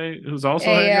guy who's also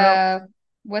A hanging out.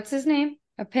 what's his name?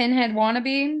 A pinhead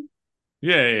wannabe?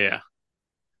 Yeah, yeah, yeah.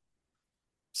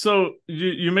 So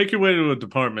you make your way to a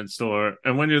department store,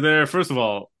 and when you're there, first of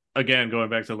all, again going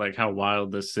back to like how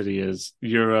wild this city is,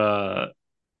 you're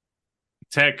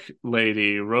tech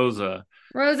lady Rosa.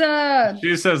 Rosa.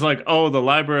 She says like, "Oh, the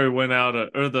library went out,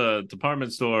 or the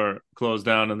department store closed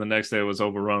down, and the next day it was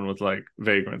overrun with like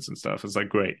vagrants and stuff." It's like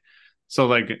great. So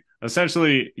like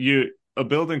essentially, you a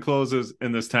building closes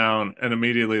in this town, and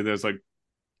immediately there's like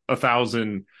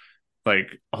 1,000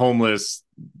 like homeless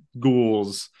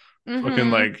ghouls, fucking Mm-hmm.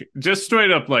 like just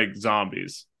straight up like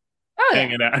zombies Oh yeah.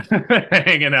 hanging out,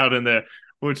 hanging out in there,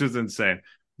 which is insane.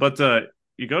 But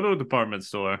you go to a department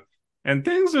store and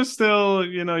things are still,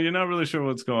 you're not really sure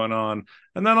what's going on.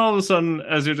 And then all of a sudden,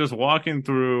 as you're just walking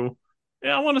through,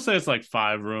 yeah, I want to say it's like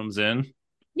 5 rooms in,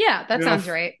 Yeah, that you know, sounds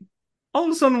right. all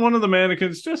of a sudden one of the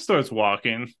mannequins just starts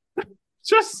walking,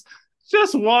 just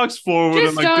just walks forward and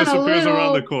Just like on a disappears around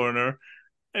the little corner,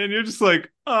 and you're just like,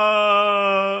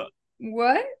 what?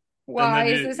 and Why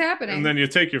is this happening? then you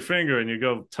take your finger and you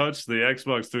go touch the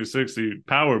Xbox 360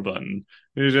 power button.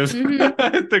 You just Mm-hmm.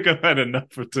 I think I've had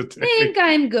enough for today. Think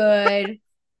I'm good.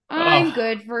 I'm Oh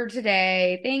good for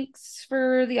today. Thanks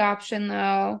for the option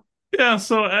though. yeah,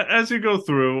 so as you go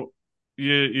through,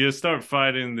 you start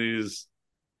fighting these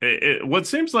what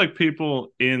seems like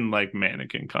people in like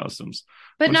mannequin costumes,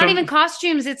 But which not I'm even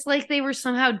costumes. It's like they were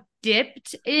somehow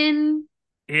dipped in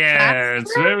yeah,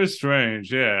 it's plaster very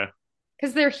strange. Yeah.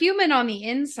 because they're human on the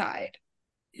inside.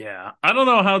 Yeah. I don't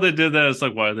know how they did that. It's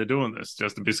like, why are they doing this?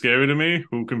 Just to be scary to me?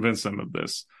 Who convinced them of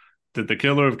this? Did the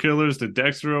killer of killers, did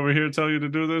Dexter over here tell you to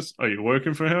do this? Are you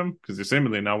working for him? Because you're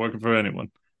seemingly not working for anyone.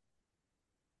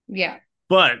 Yeah.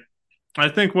 But I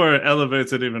think where it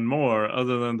elevates it even more,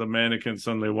 other than the mannequin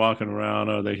suddenly walking around,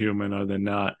 are they human, are they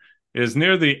not? Is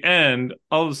near the end,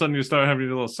 all of a sudden you start having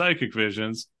your little psychic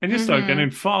visions and you start Mm-hmm.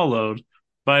 getting followed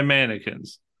by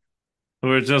mannequins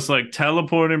who are just like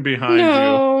teleporting behind you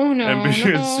No, and no,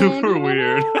 being no, super no,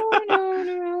 weird. no, no,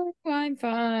 no. I'm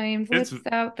fine It's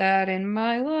without that in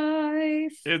my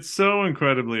life. it's so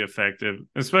incredibly effective,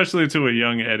 especially to a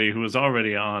young Eddie who is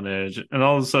already on edge, and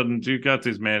all of a sudden you got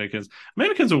these mannequins.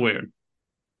 Mannequins are weird.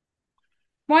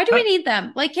 Why do we Uh, need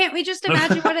them? Like, can't we just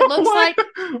imagine what it looks why?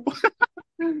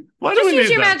 like? Why do Just we use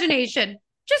need your them? imagination.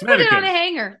 Just put it on a Mannequins.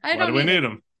 hanger. I Why do don't we need need it.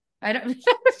 them? I don't.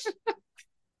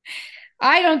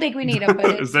 I don't think we need them, but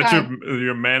Is it's that fine.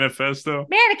 your manifesto?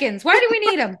 Mannequins. Why do we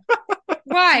need them?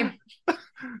 Why?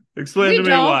 Explain to We me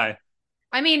don't. why.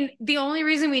 I mean, the only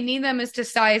reason we need them is to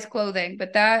size clothing,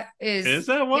 but that Is is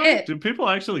that why? it. Do people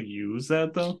actually use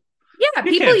that though? Yeah,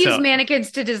 You people can't use tell.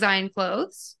 mannequins to design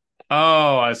clothes.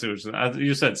 Oh, I see what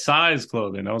you said. Size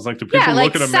clothing. I was like, do Yeah, people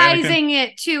look like at a mannequin? sizing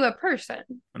it to a person.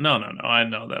 No, no, no. I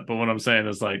know that. But what I'm saying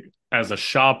is like, as a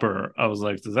shopper, I was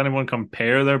like, does anyone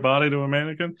compare their body to a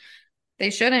mannequin? They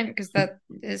shouldn't, because that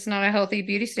is not a healthy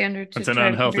beauty standard to It's an try to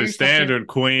compare unhealthy yourself to. standard,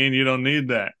 queen. You don't need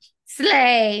that.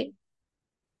 Slay.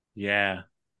 Yeah.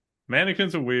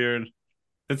 Mannequins are weird.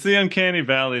 It's the uncanny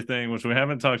valley thing, which we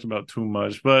haven't talked about too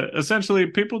much, but essentially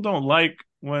people don't like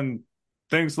when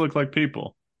things look like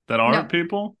people that aren't No,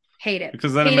 people hate it.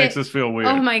 because then it Hate makes it. us feel Oh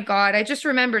weird. my God. I just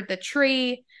remembered the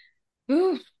tree.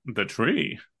 Ooh, The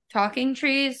tree. talking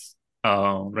trees.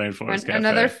 Oh, Rainforest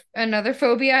Another Cafe. another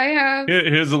phobia I have.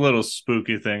 Here's a little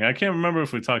spooky thing. I can't remember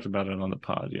if we talked about it on the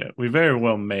pod yet. We very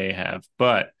well may have,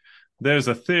 but there's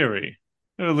a theory,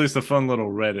 or at least a fun little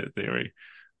Reddit theory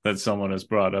that someone has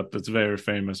brought up that's very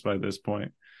famous by this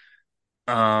point.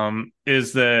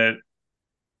 Is that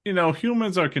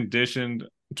humans are conditioned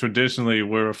traditionally,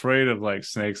 we're afraid of like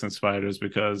snakes and spiders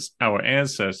because our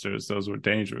ancestors, those were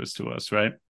dangerous to us,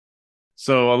 right?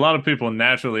 So a lot of people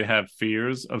naturally have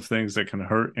fears of things that can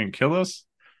hurt and kill us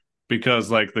because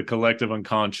like the collective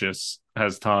unconscious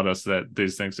has taught us that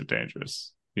these things are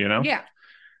dangerous, you know? Yeah.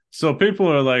 So people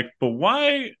are like, but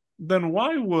why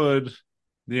would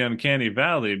the uncanny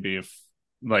valley be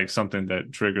like something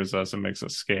that triggers us and makes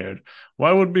us scared?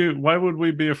 Why would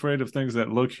we be afraid of things that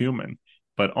look human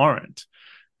but aren't?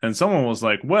 And someone was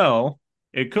like, well,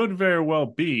 it could very well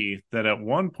be that at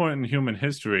one point in human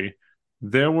history,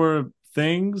 there were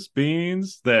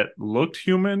beings that looked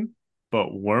human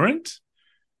but weren't,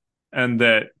 and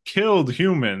that killed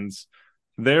humans.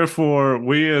 Therefore,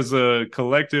 we as a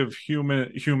collective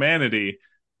humanity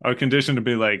are conditioned to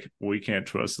be like, we can't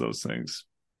trust those things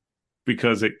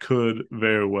because it could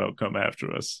very well come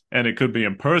after us and it could be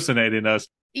impersonating us.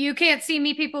 You can't see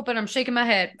me, people, but I'm shaking my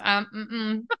head.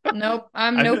 Nope.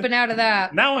 I'm I th- noping out of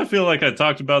that. Now I feel like I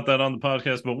talked about that on the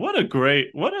podcast, but what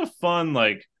a fun,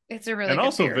 like, It's a really and good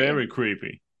also theory. very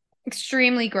creepy.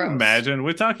 Extremely gross. Imagine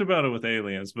we talked about it with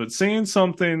aliens, but seeing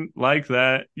something like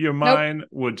that, your Nope. mind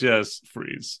would just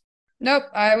freeze. Nope.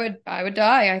 I would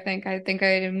die, I think. I think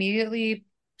I'd immediately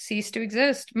cease to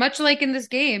exist. Much like in this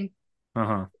game. Uh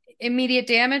huh. Immediate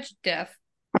damage, death.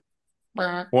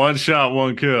 Brr. One shot,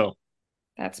 one kill.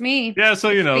 That's me Yeah, so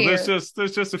with there's fear.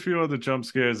 just a few other jump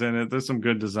scares in it. There's some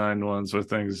good designed ones where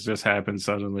things just happen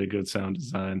suddenly, good sound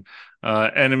design.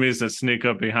 Enemies that sneak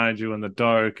up behind you in the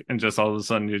dark and just all of a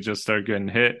sudden you just start getting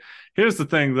hit. Here's the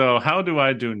thing though, how do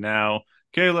I do now?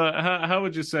 Kayla, how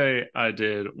would you say I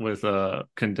did with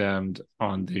Condemned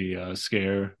on the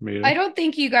scare I meter? don't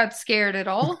think you got scared at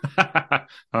all.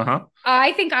 Uh-huh.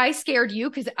 I think I scared you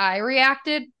because I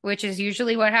reacted, which is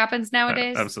usually what happens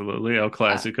nowadays. Absolutely. El Uh,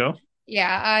 Clasico.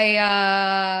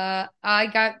 yeah, I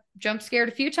got jump scared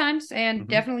a few times and Hmm.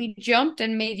 definitely jumped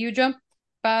and made you jump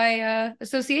by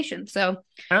association. So I think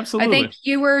Absolutely.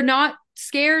 you were not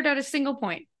scared at a single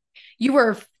point. You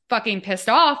were fucking pissed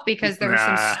off because there were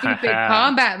some stupid Nah,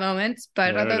 combat moments,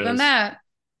 but there it other than is. that,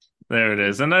 There it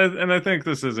is. And I think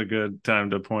this is a good time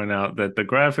to point out that the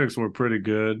graphics were pretty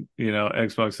good.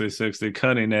 Xbox 360,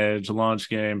 cutting edge launch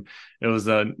game. It was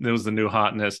the new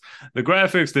hotness. The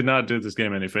graphics did not do this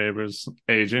game any favors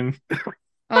aging.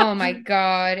 oh my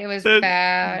God, it was They're,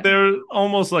 bad. they're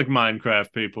almost like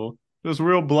Minecraft people. Just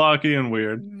real blocky and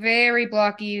weird. Very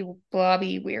blocky,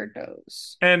 blobby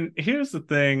weirdos. And here's the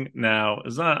thing now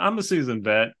is I'm a seasoned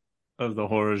vet of the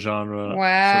horror genre,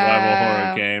 survival horror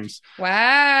Wow. games,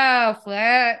 Wow, to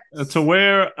flex.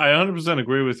 where I 100%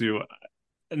 agree with you.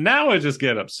 Now I just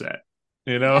get upset,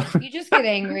 you know? Yep, you just get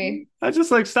angry. I just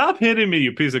like, stop hitting me,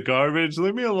 you piece of garbage.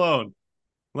 Leave me alone.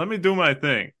 Let me do my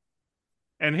thing.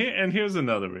 And here's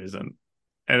another reason.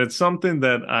 And it's something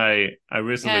that I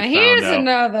recently And found here's out.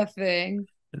 another thing.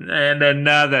 And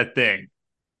another thing.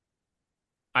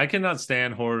 I cannot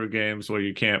stand horror games where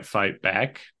you can't fight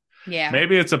back. Yeah.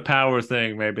 Maybe it's a power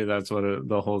thing. Maybe that's what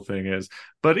the whole thing is.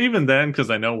 But even then, because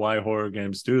I know why horror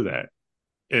games do that.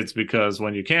 it's because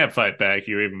when you can't fight back,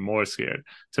 you're even more scared.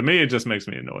 To me, it just makes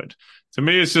me annoyed. To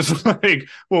me, it's just like,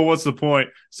 well, what's the point?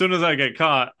 As soon as I get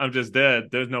caught, I'm just dead.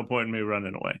 There's no point in me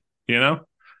running away, you know?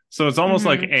 So it's almost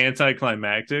like Hmm.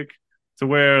 anticlimactic to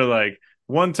where, like,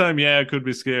 one time, yeah, it could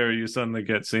be scary. You suddenly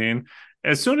get seen.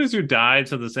 As soon as you die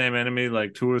to the same enemy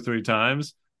like two or three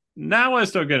times, now I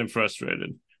start getting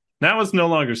frustrated. Now it's no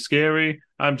longer scary.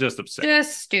 I'm just upset.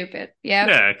 Just stupid. Yep.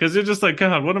 Yeah, because you're just like,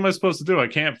 God, what am I supposed to do? I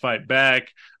can't fight back.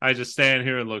 I just stand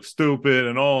here and look stupid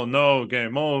and oh no,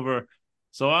 game over.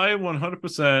 So I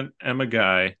 100% am a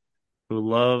guy who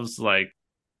loves like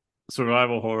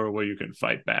survival horror where you can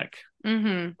fight back.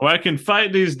 Hmm. Where I can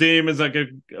fight these demons. I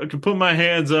can put my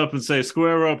hands up and say,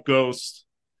 square up, ghost.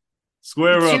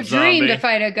 Square It's up, your dream to zombie.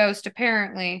 fight a ghost,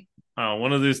 apparently. Oh,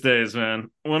 one of these days, man.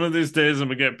 One of these days I'm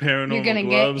gonna get You're paranormal gonna get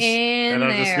gloves and in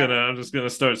I'm just gonna there. I'm just gonna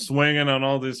start swinging on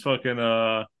all these fucking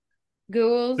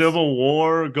Ghouls. Civil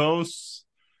War ghosts.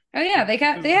 Oh yeah, they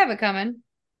have it coming.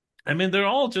 I mean, they're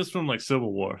all just from like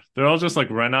Civil War. They're all just like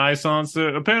Renaissance.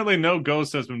 Apparently, no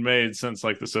ghost has been made since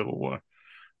like the Civil War.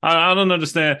 I don't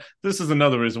understand. This is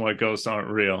another reason why ghosts aren't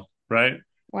real, right? Like,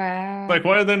 Wow.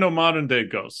 why are there no modern day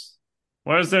ghosts?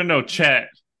 Why is there no chat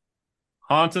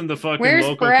haunting the fucking Where's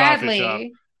local coffee shop?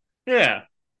 Bradley? Yeah,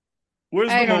 where's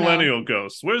the I don't know. millennial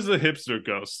ghost? Where's the hipster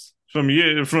ghost from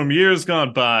years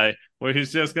gone by, where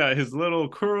he's just got his little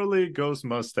curly ghost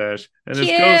mustache and his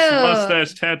ghost Cute.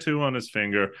 mustache tattoo on his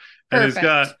finger, and he's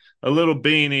got Perfect. a little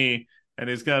beanie, and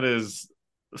he's got his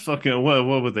fucking what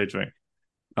would they drink?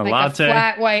 A Like a latte?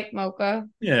 flat white mocha.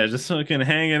 Yeah, just fucking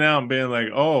hanging out and being like,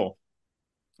 oh.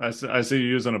 I see you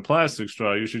using a plastic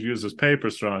straw. You should use this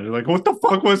paper straw. You're like, what the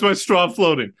fuck was my straw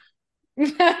floating?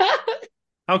 Because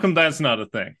How come that's not a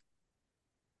thing?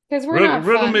 we're not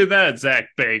Riddle me fun. that, Zach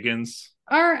Bagans.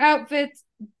 Our outfits,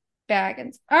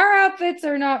 Baggins. Our outfits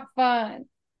are not fun.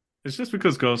 It's just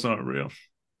because ghosts aren't real,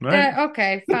 right? That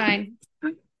okay, fine.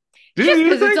 Do Just you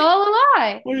because it's think? all a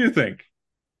lie. What do you think?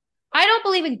 I don't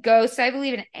believe in ghosts. I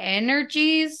believe in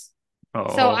energies. So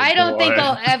Oh boy. I don't think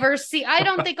I'll ever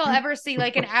see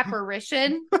like an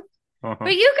apparition. Uh-huh. But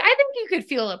I think you could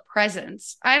feel a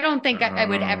presence. I don't think I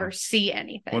would Uh, ever see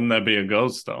anything. wouldn't that be a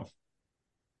ghost though?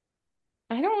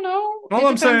 I don't know. All It I'm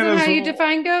depends saying on how is, you all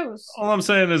define ghosts. I'm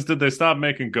saying is, did they stop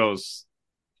making ghosts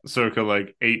circa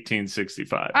like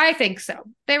 1865? I think so.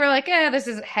 They were like, this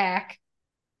is a hack.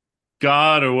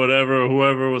 God or whatever,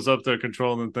 whoever was up there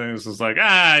controlling things was like,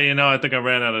 I think I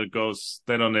ran out of ghosts.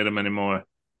 They don't need them anymore.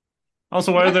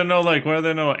 Also, why are there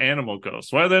no animal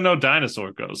ghosts? Why are there no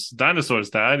dinosaur ghosts? Dinosaurs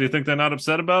died. Do you think they're not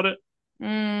upset about it? You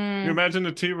Mm, imagine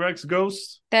a T-Rex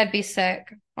ghost? that'd be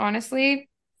sick. Honestly,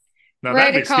 Now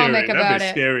write that'd a be scary. comic That'd be about it.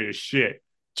 scary as shit.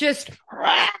 Just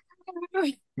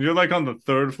You're like on the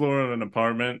third floor of an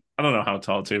apartment. I don't know how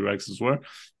tall T-Rexes were.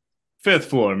 Fifth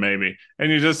floor, maybe.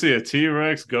 And you just see a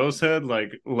T-Rex ghost head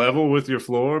like level with your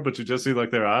floor, but you just see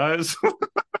like their eyes.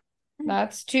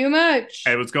 that's too Hey, much.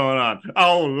 what's going on?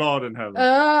 Oh, Lord in heaven.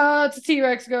 It's a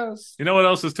T-Rex ghost. You know what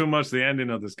else is too much? The ending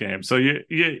of this game. So Yep.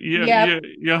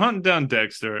 you're hunting down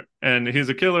Dexter, and he's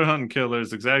a killer hunting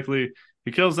killers.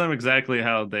 He kills them exactly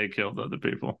how they killed other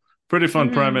people. Pretty fun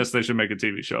Hmm. premise. They should make a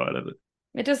TV show out of it.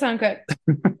 It does sound good.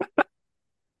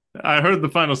 I heard the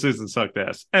final season sucked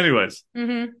ass. Anyways,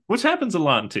 Hmm. which happens a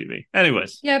lot on TV.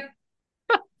 Anyways, Yep.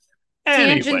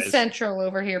 Tangent anyways, Central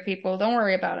over here, people. Don't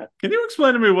worry about it. can you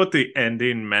explain to me what the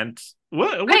ending meant? I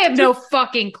What have did you? no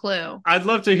fucking clue. I'd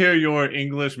love to hear your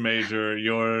English major,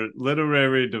 your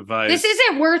literary This device.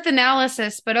 isn't worth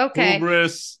analysis, but okay.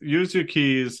 Hubris, use your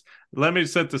keys. Let me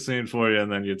set the scene for you,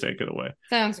 and then you take it away.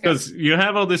 Sounds good. Because you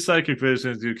have all these psychic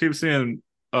visions. You keep seeing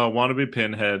wannabe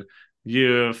Pinhead.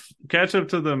 You catch up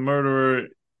to the murderer.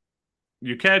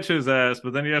 You catch his ass,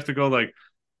 but then you have to go like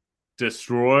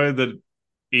destroy the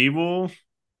evil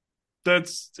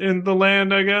that's in the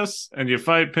land, I guess. And you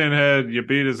fight Pinhead. You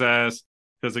beat his ass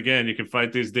because again, you can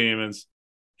fight these demons.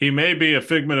 He may be a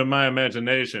figment of my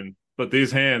imagination, but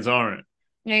these hands aren't.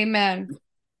 Amen.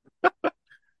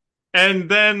 And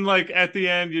then like at the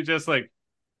end, you just like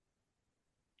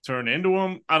turn into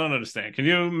him. I don't understand. Can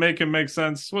you make him make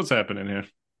sense? What's happening here?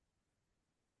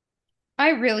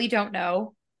 I really don't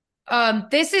know.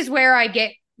 This is where I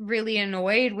get really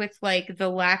annoyed with like the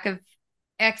lack of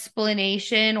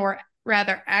explanation or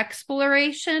rather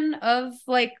exploration of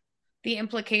like the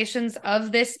implications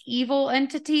of this evil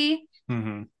entity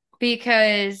Mm-hmm.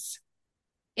 because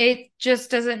it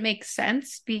just doesn't make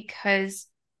sense because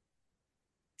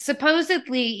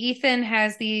supposedly Ethan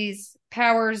has these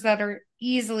powers that are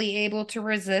easily able to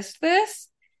resist this.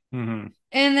 Mm-hmm.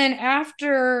 And then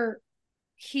after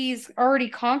he's already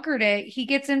conquered it, he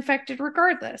gets infected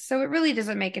regardless. So it really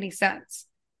doesn't make any sense.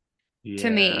 to Yeah.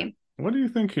 me. What do you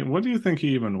think he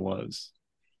even was?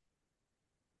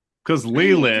 Because I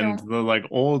Leland, don't. the like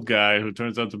old guy who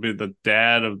turns out to be the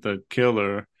dad of the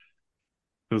killer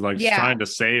who's like Yeah. trying to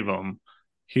save him,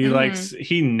 Hmm.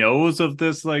 he knows of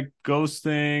this like ghost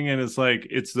thing, and it's like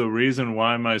it's the reason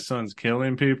why my son's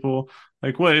killing people.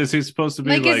 Like, what is he supposed to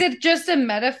be Like, is like? it just a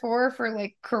metaphor for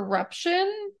like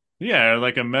corruption? Yeah,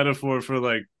 like a metaphor for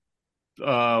like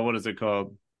what is it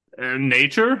called?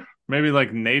 Nature? Maybe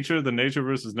like nature, the nature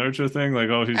versus nurture thing. Like,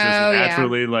 oh, he's just Oh, yeah.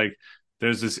 naturally like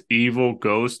there's this evil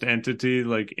ghost entity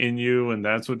like in you, and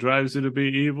that's what drives you to be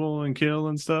evil and kill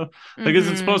and stuff. Like, is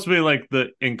it Hmm. supposed to be like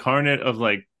the incarnate of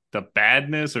like the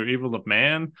badness or evil of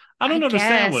man? I I don't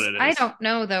understand what guess. it I is. don't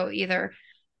know though either.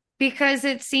 Because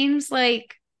it seems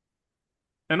like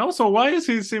And also, why is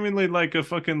he seemingly like a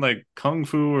fucking like kung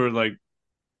fu or like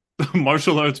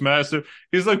martial arts master?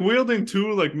 He's like wielding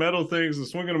two like metal things and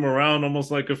swinging them around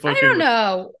almost like a I don't fucking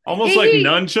know. almost like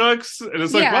nunchucks, and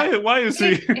it's like Yeah. why is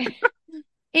he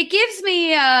It gives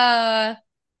me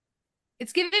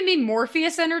it's giving me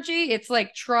Morpheus energy. It's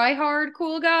like try hard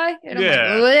cool guy. And I'm like,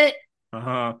 yeah, what?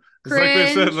 uh-huh, it's like they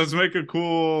said, Cringe. let's make a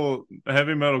cool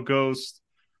heavy metal ghost,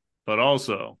 but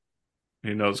also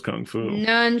he knows kung fu.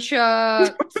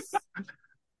 Nunchucks.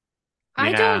 I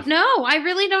Yeah, don't know. I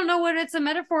really don't know what it's a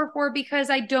metaphor for because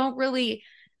I don't really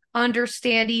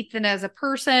understand Ethan as a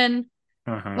person.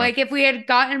 uh-huh, Like, if we had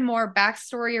gotten more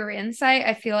backstory or insight,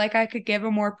 I feel like I could give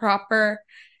a more proper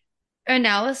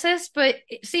analysis. But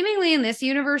seemingly in this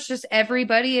universe, just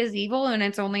everybody is evil and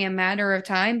it's only a matter of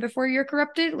time before you're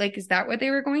corrupted. Like, is that what they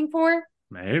were going for?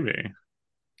 maybe,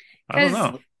 I don't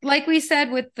Because, know. like we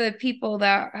said, with the people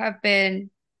that have been,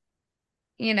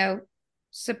 you know,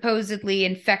 supposedly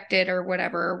infected or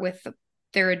whatever with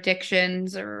their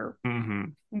addictions or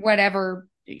Hmm. whatever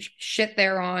shit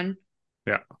they're on,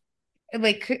 Yeah,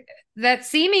 like that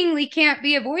seemingly can't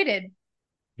be avoided,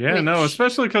 yeah, no, which,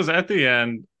 especially because at the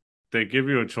end they give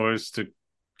you a choice to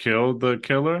kill the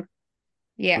killer.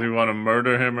 yeah. Whether you want to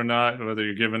murder him or not, whether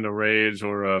you're given to rage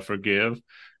or forgive,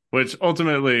 which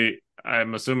ultimately,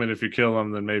 I'm assuming if you kill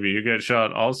him, then maybe you get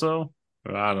shot also.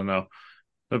 I don't know.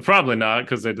 But probably not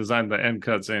because they designed the end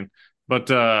cutscene. But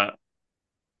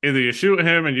either you shoot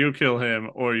him and you kill him,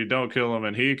 or you don't kill him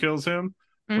and he kills him,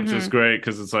 which is Hmm. great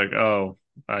because it's like, oh,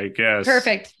 I guess,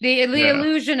 Perfect. The yeah.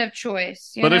 illusion of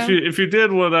choice, you But know? if you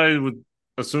did what I would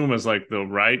assume is like the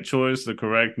right choice, the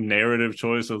correct narrative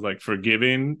choice of like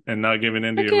forgiving and not giving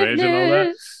into your rage and all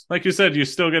that, Forgiveness. like you said, you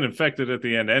still get infected at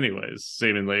the end anyways,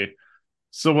 seemingly.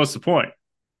 So what's the point?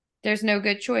 There's no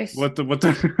good choice. What did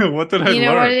I You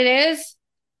know what learn? it is?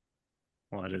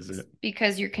 What is It's it?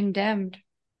 because you're condemned.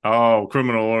 Oh,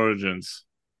 criminal origins.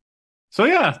 So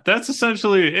yeah, that's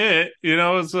essentially it. You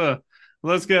know, it's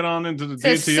let's get on into the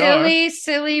It's a DTR. silly,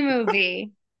 silly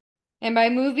movie. And by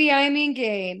movie, I mean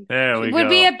game. There It we would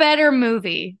be go. a better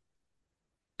movie,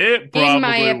 It in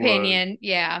my probably would. opinion.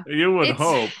 Yeah. You would It's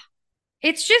hope.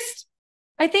 it's just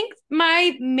I think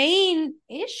my main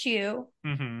issue,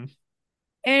 Hmm.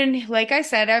 and like I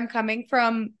said, I'm coming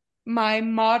from my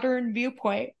modern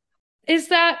viewpoint, is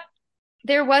that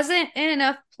there wasn't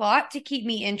enough plot to keep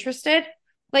me interested.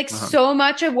 Like Uh-huh. so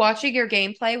much of watching your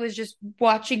gameplay was just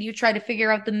watching you try to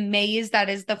figure out the maze that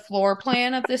is the floor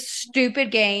plan of this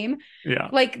stupid game. Yeah.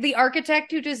 Like the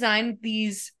architect who designed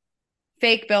these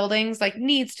fake buildings like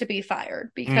needs to be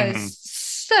fired Hmm. because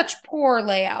such poor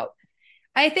layout.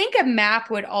 I think a map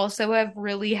would also have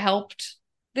really helped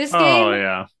this Oh game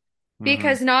yeah. Hmm.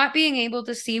 because not being able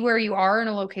to see where you are in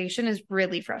a location is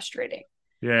really frustrating.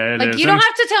 Yeah, it Like, is. you don't And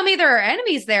have to tell me there are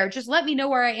enemies there. Just let me know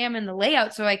where I am in the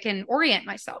layout so I can orient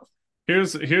myself.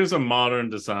 here's a modern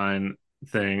design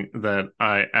thing that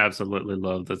I absolutely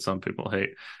love that some people hate.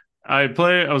 I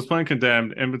was playing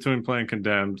Condemned in between playing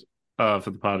Condemned for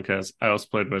the podcast. I also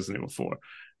played Resident Evil 4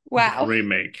 Wow.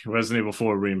 remake, Resident Evil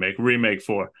 4 remake, remake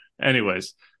 4.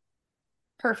 Anyways,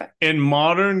 Perfect. in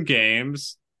modern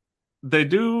games, they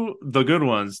do the good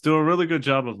ones do a really good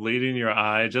job of leading your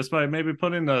eye just by maybe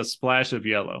putting a splash of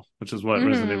yellow, which is what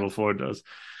Resident Hmm. Evil 4 does.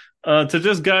 To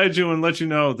just guide you and let you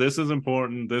know this is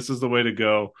important, this is the way to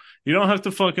go. You don't have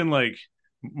to fucking like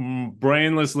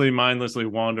brainlessly, mindlessly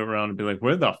wander around and be like,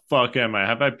 where the fuck am I?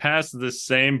 Have I passed this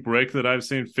same brick that I've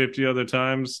seen 50 other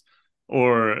times?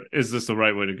 Or is this the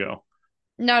right way to go?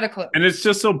 Not a clue. And it's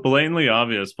just so blatantly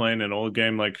obvious playing an old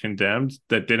game like Condemned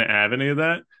that didn't have any of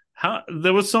that. How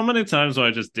there was so many times where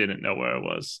I just didn't know where I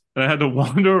was. And I had to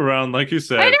wander around, like you I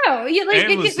said, know. You like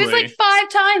it was like aimlessly. five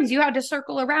times you had to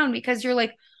circle around because you're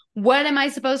like, what am I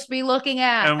supposed to be looking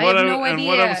at? I have no And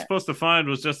what I was idea. supposed to find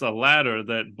was just a ladder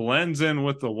that blends in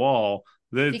with the wall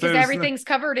Because There's everything's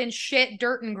covered in shit,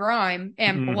 dirt, and grime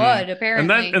and hmm blood, and that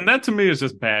apparently. and that to me is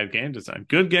just bad game design.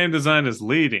 Good game design is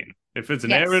leading. If it's Yes.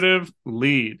 narrative,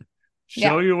 lead. Yeah.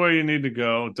 Show you where you need to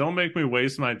go. Don't make me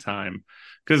waste my time.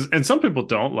 Because and some people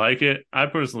don't like it. I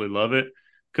personally love it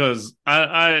because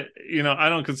I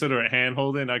don't consider it hand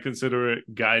holding. I consider it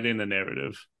guiding the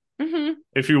narrative. Hmm.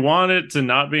 If you want it to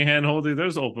not be hand holdy,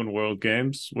 there's open world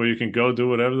games where you can go do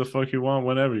whatever the fuck you want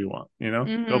whenever you want. Go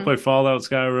Hmm. play Fallout,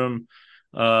 Skyrim,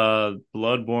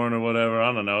 Bloodborne or whatever.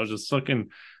 I don't know. Just fucking.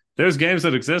 There's games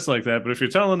that exist like that, but if you're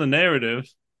telling the narrative,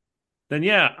 then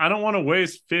yeah, I don't want to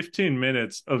waste 15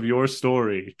 minutes of your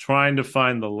story trying to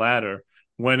find the ladder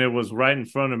when it was right in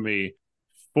front of me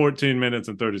 14 minutes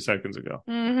and 30 seconds ago.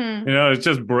 Hmm. It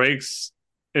just breaks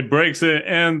it.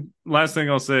 And last thing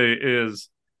I'll say is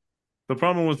the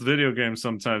problem with video games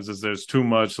sometimes is there's too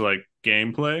much like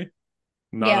gameplay,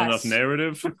 not enough Yes.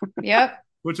 narrative, Yep.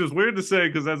 which is weird to say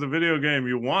because as a video game,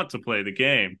 you want to play the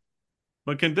game.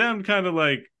 But Condemned kind of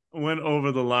like went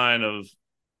over the line of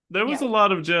there was a Yep.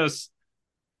 lot of just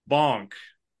bonk,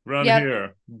 run Yep.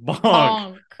 here, bonk.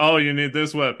 Bonk. Oh, you need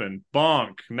this weapon,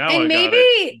 bonk. Now I And got it,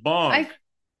 maybe bonk. I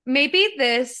maybe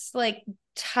this like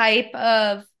type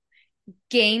of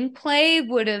gameplay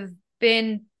would have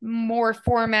been more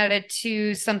formatted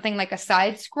to something like a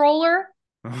side scroller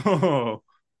Oh,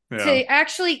 yeah. to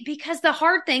actually, because the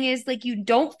hard thing is like you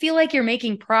don't feel like you're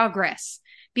making progress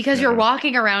because you're Yeah.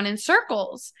 walking around in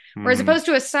circles. Whereas Mm-hmm. opposed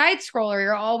to a side scroller,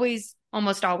 you're always,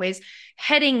 almost always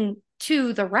heading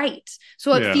to the right.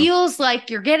 So it Yeah. feels like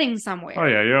you're getting Oh, somewhere.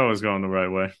 yeah. You're always going the right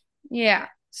way. Yeah.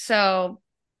 So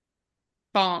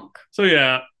bonk. So,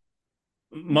 yeah.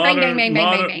 Bang, bang, modern bang, bang, bang,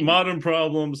 modern bang. modern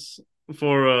problems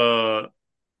for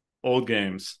old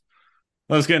games.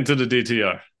 Let's get into the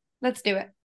DTR. Let's do it.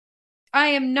 I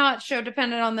am not show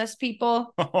dependent on this,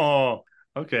 people. Oh,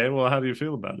 okay. Well, how do you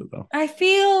feel about it though? I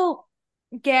feel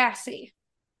gassy.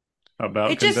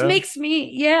 About It just Condemned? makes me,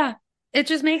 yeah, it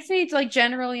just makes me like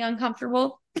generally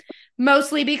uncomfortable,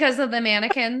 mostly because of the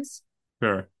mannequins.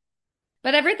 Sure.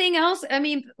 But everything else, I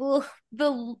mean, ugh,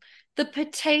 the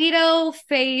potato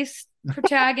faced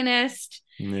protagonist,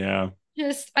 Yeah.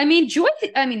 just, I mean, Joy,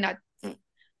 I mean, not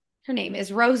her name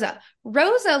is Rosa.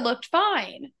 Rosa looked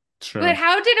fine. But Sure.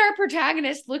 how did our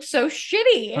protagonist look so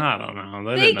shitty? I don't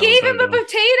know. They They didn't know what gave they were him a doing.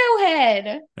 potato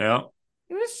head. Yeah.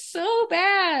 It was so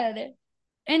bad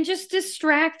and just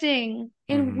distracting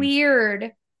and Mm-hmm.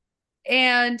 weird.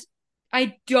 And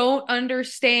I don't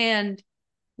understand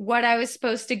what I was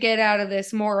supposed to get out of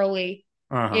this morally,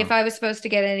 Uh-huh. if I was supposed to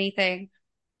get anything.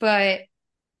 But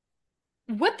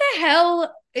what the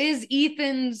hell is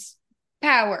Ethan's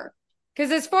power?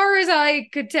 Because as far as I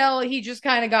could tell, he just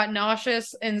kind of got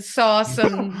nauseous and saw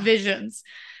some visions.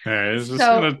 Yeah, he's just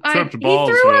kind So of I tripped he balls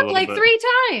for threw a up little like bit. 3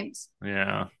 times.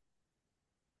 Yeah.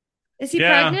 Is he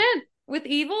Yeah. pregnant with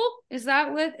evil? Is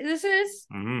that what this is?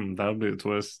 That would be a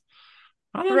twist.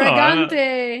 I don't know.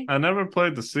 Brigante I never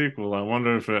played the sequel. I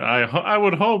wonder if I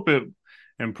would hope it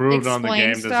improved on the explain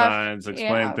game stuff. designs,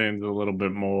 explained Yeah. things a little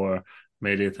bit more,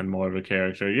 made Ethan more of a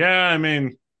character. Yeah, I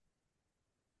mean,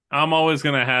 I'm always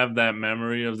gonna have that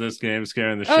memory of this game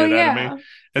scaring the Oh shit out of me. yeah, for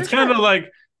It's kind of sure. like,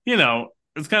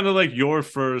 it's kind of like your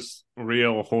first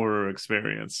real horror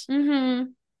experience. Mm-hmm.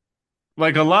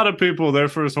 Like a lot of people, their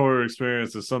first horror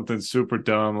experience is something super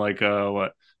dumb, like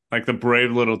like the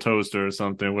Brave Little Toaster or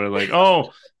something, where like,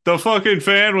 oh, the fucking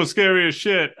fan was scary as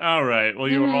shit. All right, well,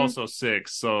 you were Mm-hmm. also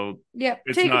 6, so Yep.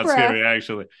 it's Take a not breath. scary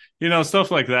actually.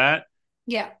 Stuff like that.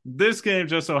 Yeah. This game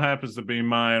just so happens to be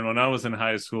mine when I was in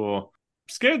high school.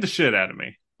 Scared the shit out of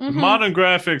me. Mm-hmm. Modern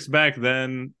graphics back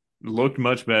then looked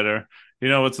much better.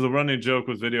 It's the running joke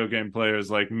with video game players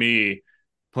like me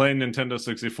playing Nintendo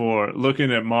 64,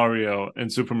 looking at Mario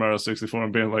and Super Mario 64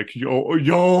 and being like,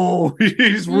 yo,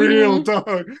 he's real, Mm-hmm.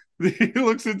 dog. He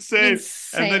looks insane.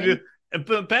 And then Insane.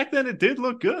 but back then it did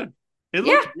look good. It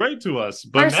Yeah. looked great to us.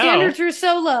 But Our now standards were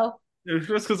so low. it's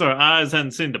just because our eyes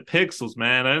hadn't seen the pixels,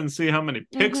 man. I didn't see how many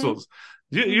Mm-hmm. pixels.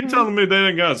 You Mm-hmm. telling me they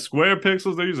didn't got square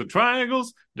pixels? They're using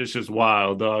triangles? This is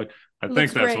wild, dog. I think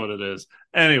Looks that's what great. it is.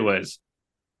 Anyways,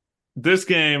 this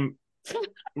game,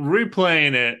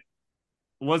 replaying it,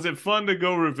 was it fun to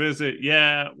go revisit?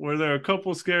 Yeah. Were there a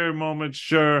couple scary moments?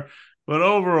 Sure. But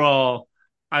overall,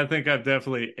 I think I've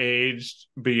definitely aged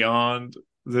beyond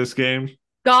this game.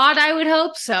 God, I would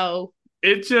hope so.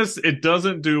 It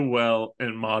doesn't do well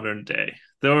in modern day.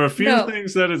 There were a few No.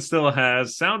 things that it still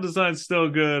has. Sound design's still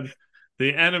good.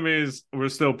 The enemies were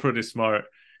still pretty smart.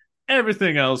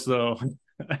 Everything else though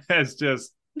has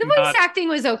just The voice not acting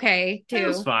was okay it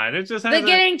was too. fine. It just The hasn't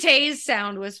getting tased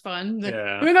sound was fun.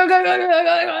 yeah. Very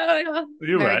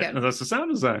You're right. good. That's the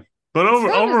sound design. But Still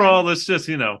doesn't. overall, it's just,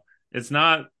 it's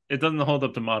not, it doesn't hold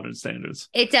up to modern standards.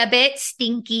 It's a bit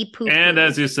stinky poo And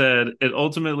as poo. you said, it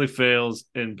ultimately fails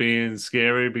in being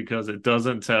scary because it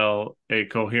doesn't tell a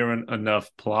coherent enough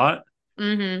plot.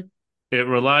 Mm-hmm. It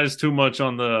relies too much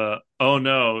on the, oh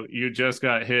no, you just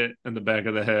got hit in the back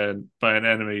of the head by an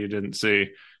enemy you didn't see.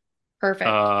 Perfect.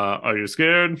 Are you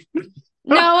scared?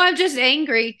 No, I'm just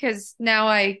angry because now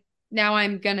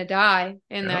I'm gonna die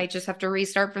and I Yep. just have to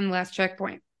restart from the last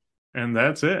checkpoint. And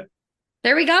that's it.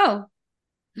 There we go.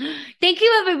 Thank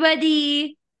you,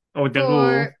 everybody, Oh,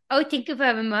 Dagu. for thank you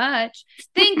very much.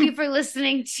 Thank you for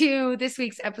listening to this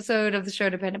week's episode of the Show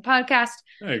Dependent Podcast.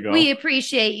 There you We go.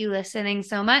 appreciate you listening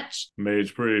so much.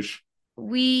 Mage Preach.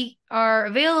 We are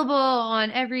available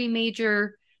on every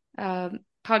major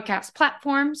podcast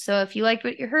platform. So if you liked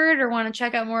what you heard or want to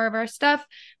check out more of our stuff,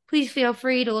 please feel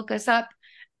free to look us up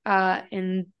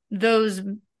in those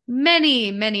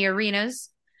many, many arenas.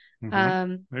 Mm-hmm.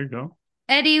 Um, There you go.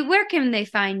 Eddie, where can they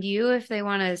find you if they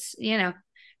want to,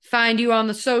 find you on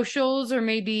the socials or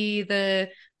maybe the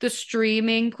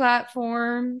streaming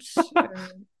platforms?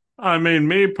 I mean,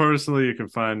 me personally, you can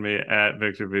find me at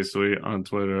Victor V Sweet on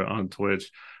Twitter, on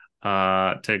Twitch,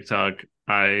 TikTok.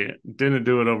 I didn't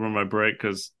do it over my break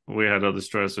because we had other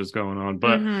stressors going on,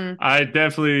 but Mm-hmm. I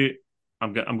definitely,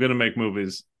 I'm gonna make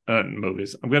movies. I'm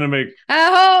gonna make A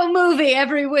whole movie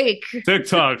every week.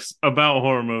 TikToks about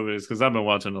horror movies because I've been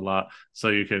watching a lot. So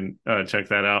you can check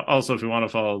that out. Also, if you want to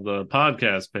follow the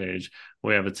podcast page,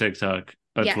 we have a TikTok,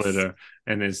 a Yes. Twitter,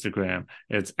 and Instagram.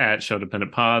 It's at Show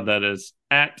Dependent Pod. That is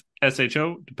at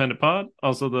SHO Dependent Pod.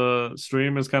 Also, the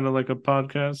stream is kind of like a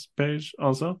podcast page.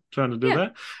 Also, trying to do Yeah.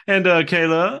 that. And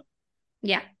Kayla,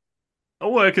 Yeah.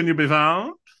 where can you be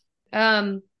found?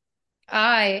 Um,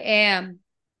 I am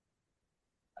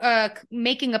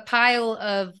making a pile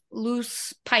of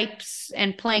loose pipes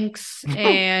and planks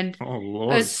and Oh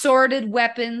Lord. assorted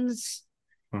weapons,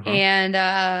 Uh-huh. and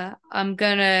I'm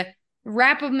gonna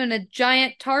wrap them in a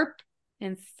giant tarp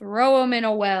and throw them in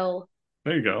a well.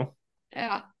 There you go.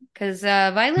 Yeah, because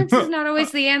violence is not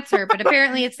always the answer, but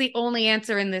apparently it's the only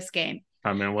answer in this game.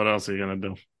 I mean, what else are you gonna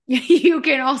do? You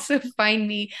can also find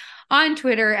me on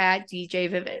Twitter at DJ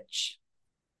Vivitch.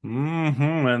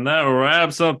 And that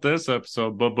wraps up this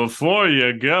episode. But before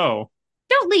you go,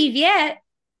 Don't leave yet.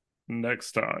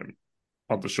 next time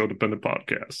on the Show Dependent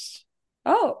Podcast,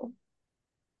 Oh.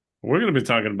 we're going to be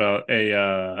talking about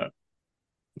a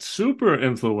super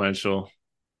influential,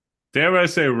 dare I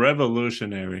say,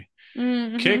 revolutionary,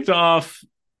 Mm-hmm. kicked off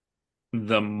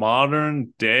the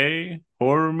modern day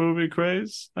horror movie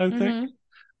craze, I think. Mm-hmm.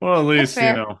 Well, at That's least,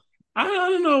 fair. I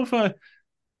don't know if I'm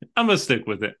going to stick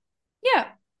with it. Yeah.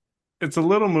 It's a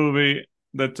little movie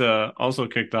that also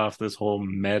kicked off this whole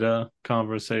meta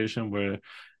conversation where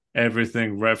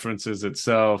everything references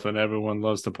itself and everyone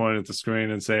loves to point at the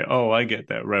screen and say, oh, I get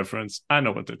that reference. I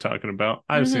know what they're talking about.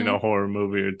 I've seen a Mm-hmm. horror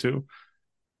movie or two.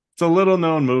 It's a little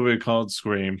known movie called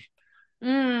Scream.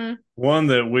 Mm. One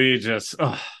that we just,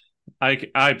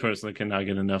 I personally cannot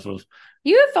get enough of.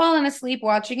 You have fallen asleep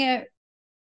watching it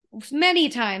many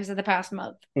times in the past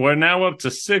month. We're now up to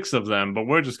 6 of them, but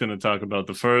we're just going to talk about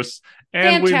the first.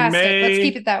 And Fantastic. Let's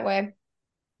keep it that way.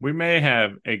 we may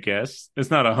have a guest.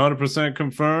 It's not 100%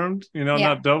 confirmed, Yeah.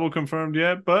 not double confirmed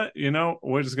yet, but,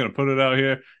 we're just going to put it out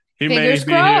here. He may Fingers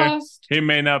be here. crossed. He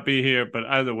may not be here, but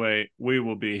either way, we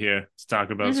will be here to talk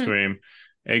about Mm-hmm. Scream,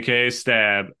 aka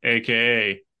Stab,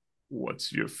 aka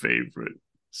what's your favorite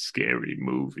scary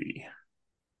movie?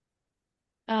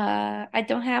 I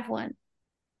don't have one.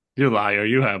 You liar,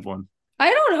 you have one.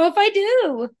 I don't know if I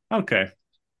do, Okay.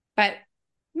 but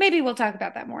maybe we'll talk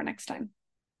about that more next time.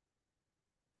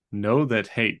 Know that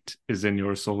hate is in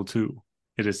your soul too.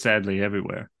 It is sadly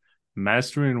everywhere.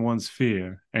 Mastering one's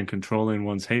fear and controlling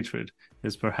one's hatred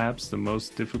is perhaps the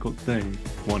most difficult thing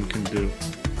one can do.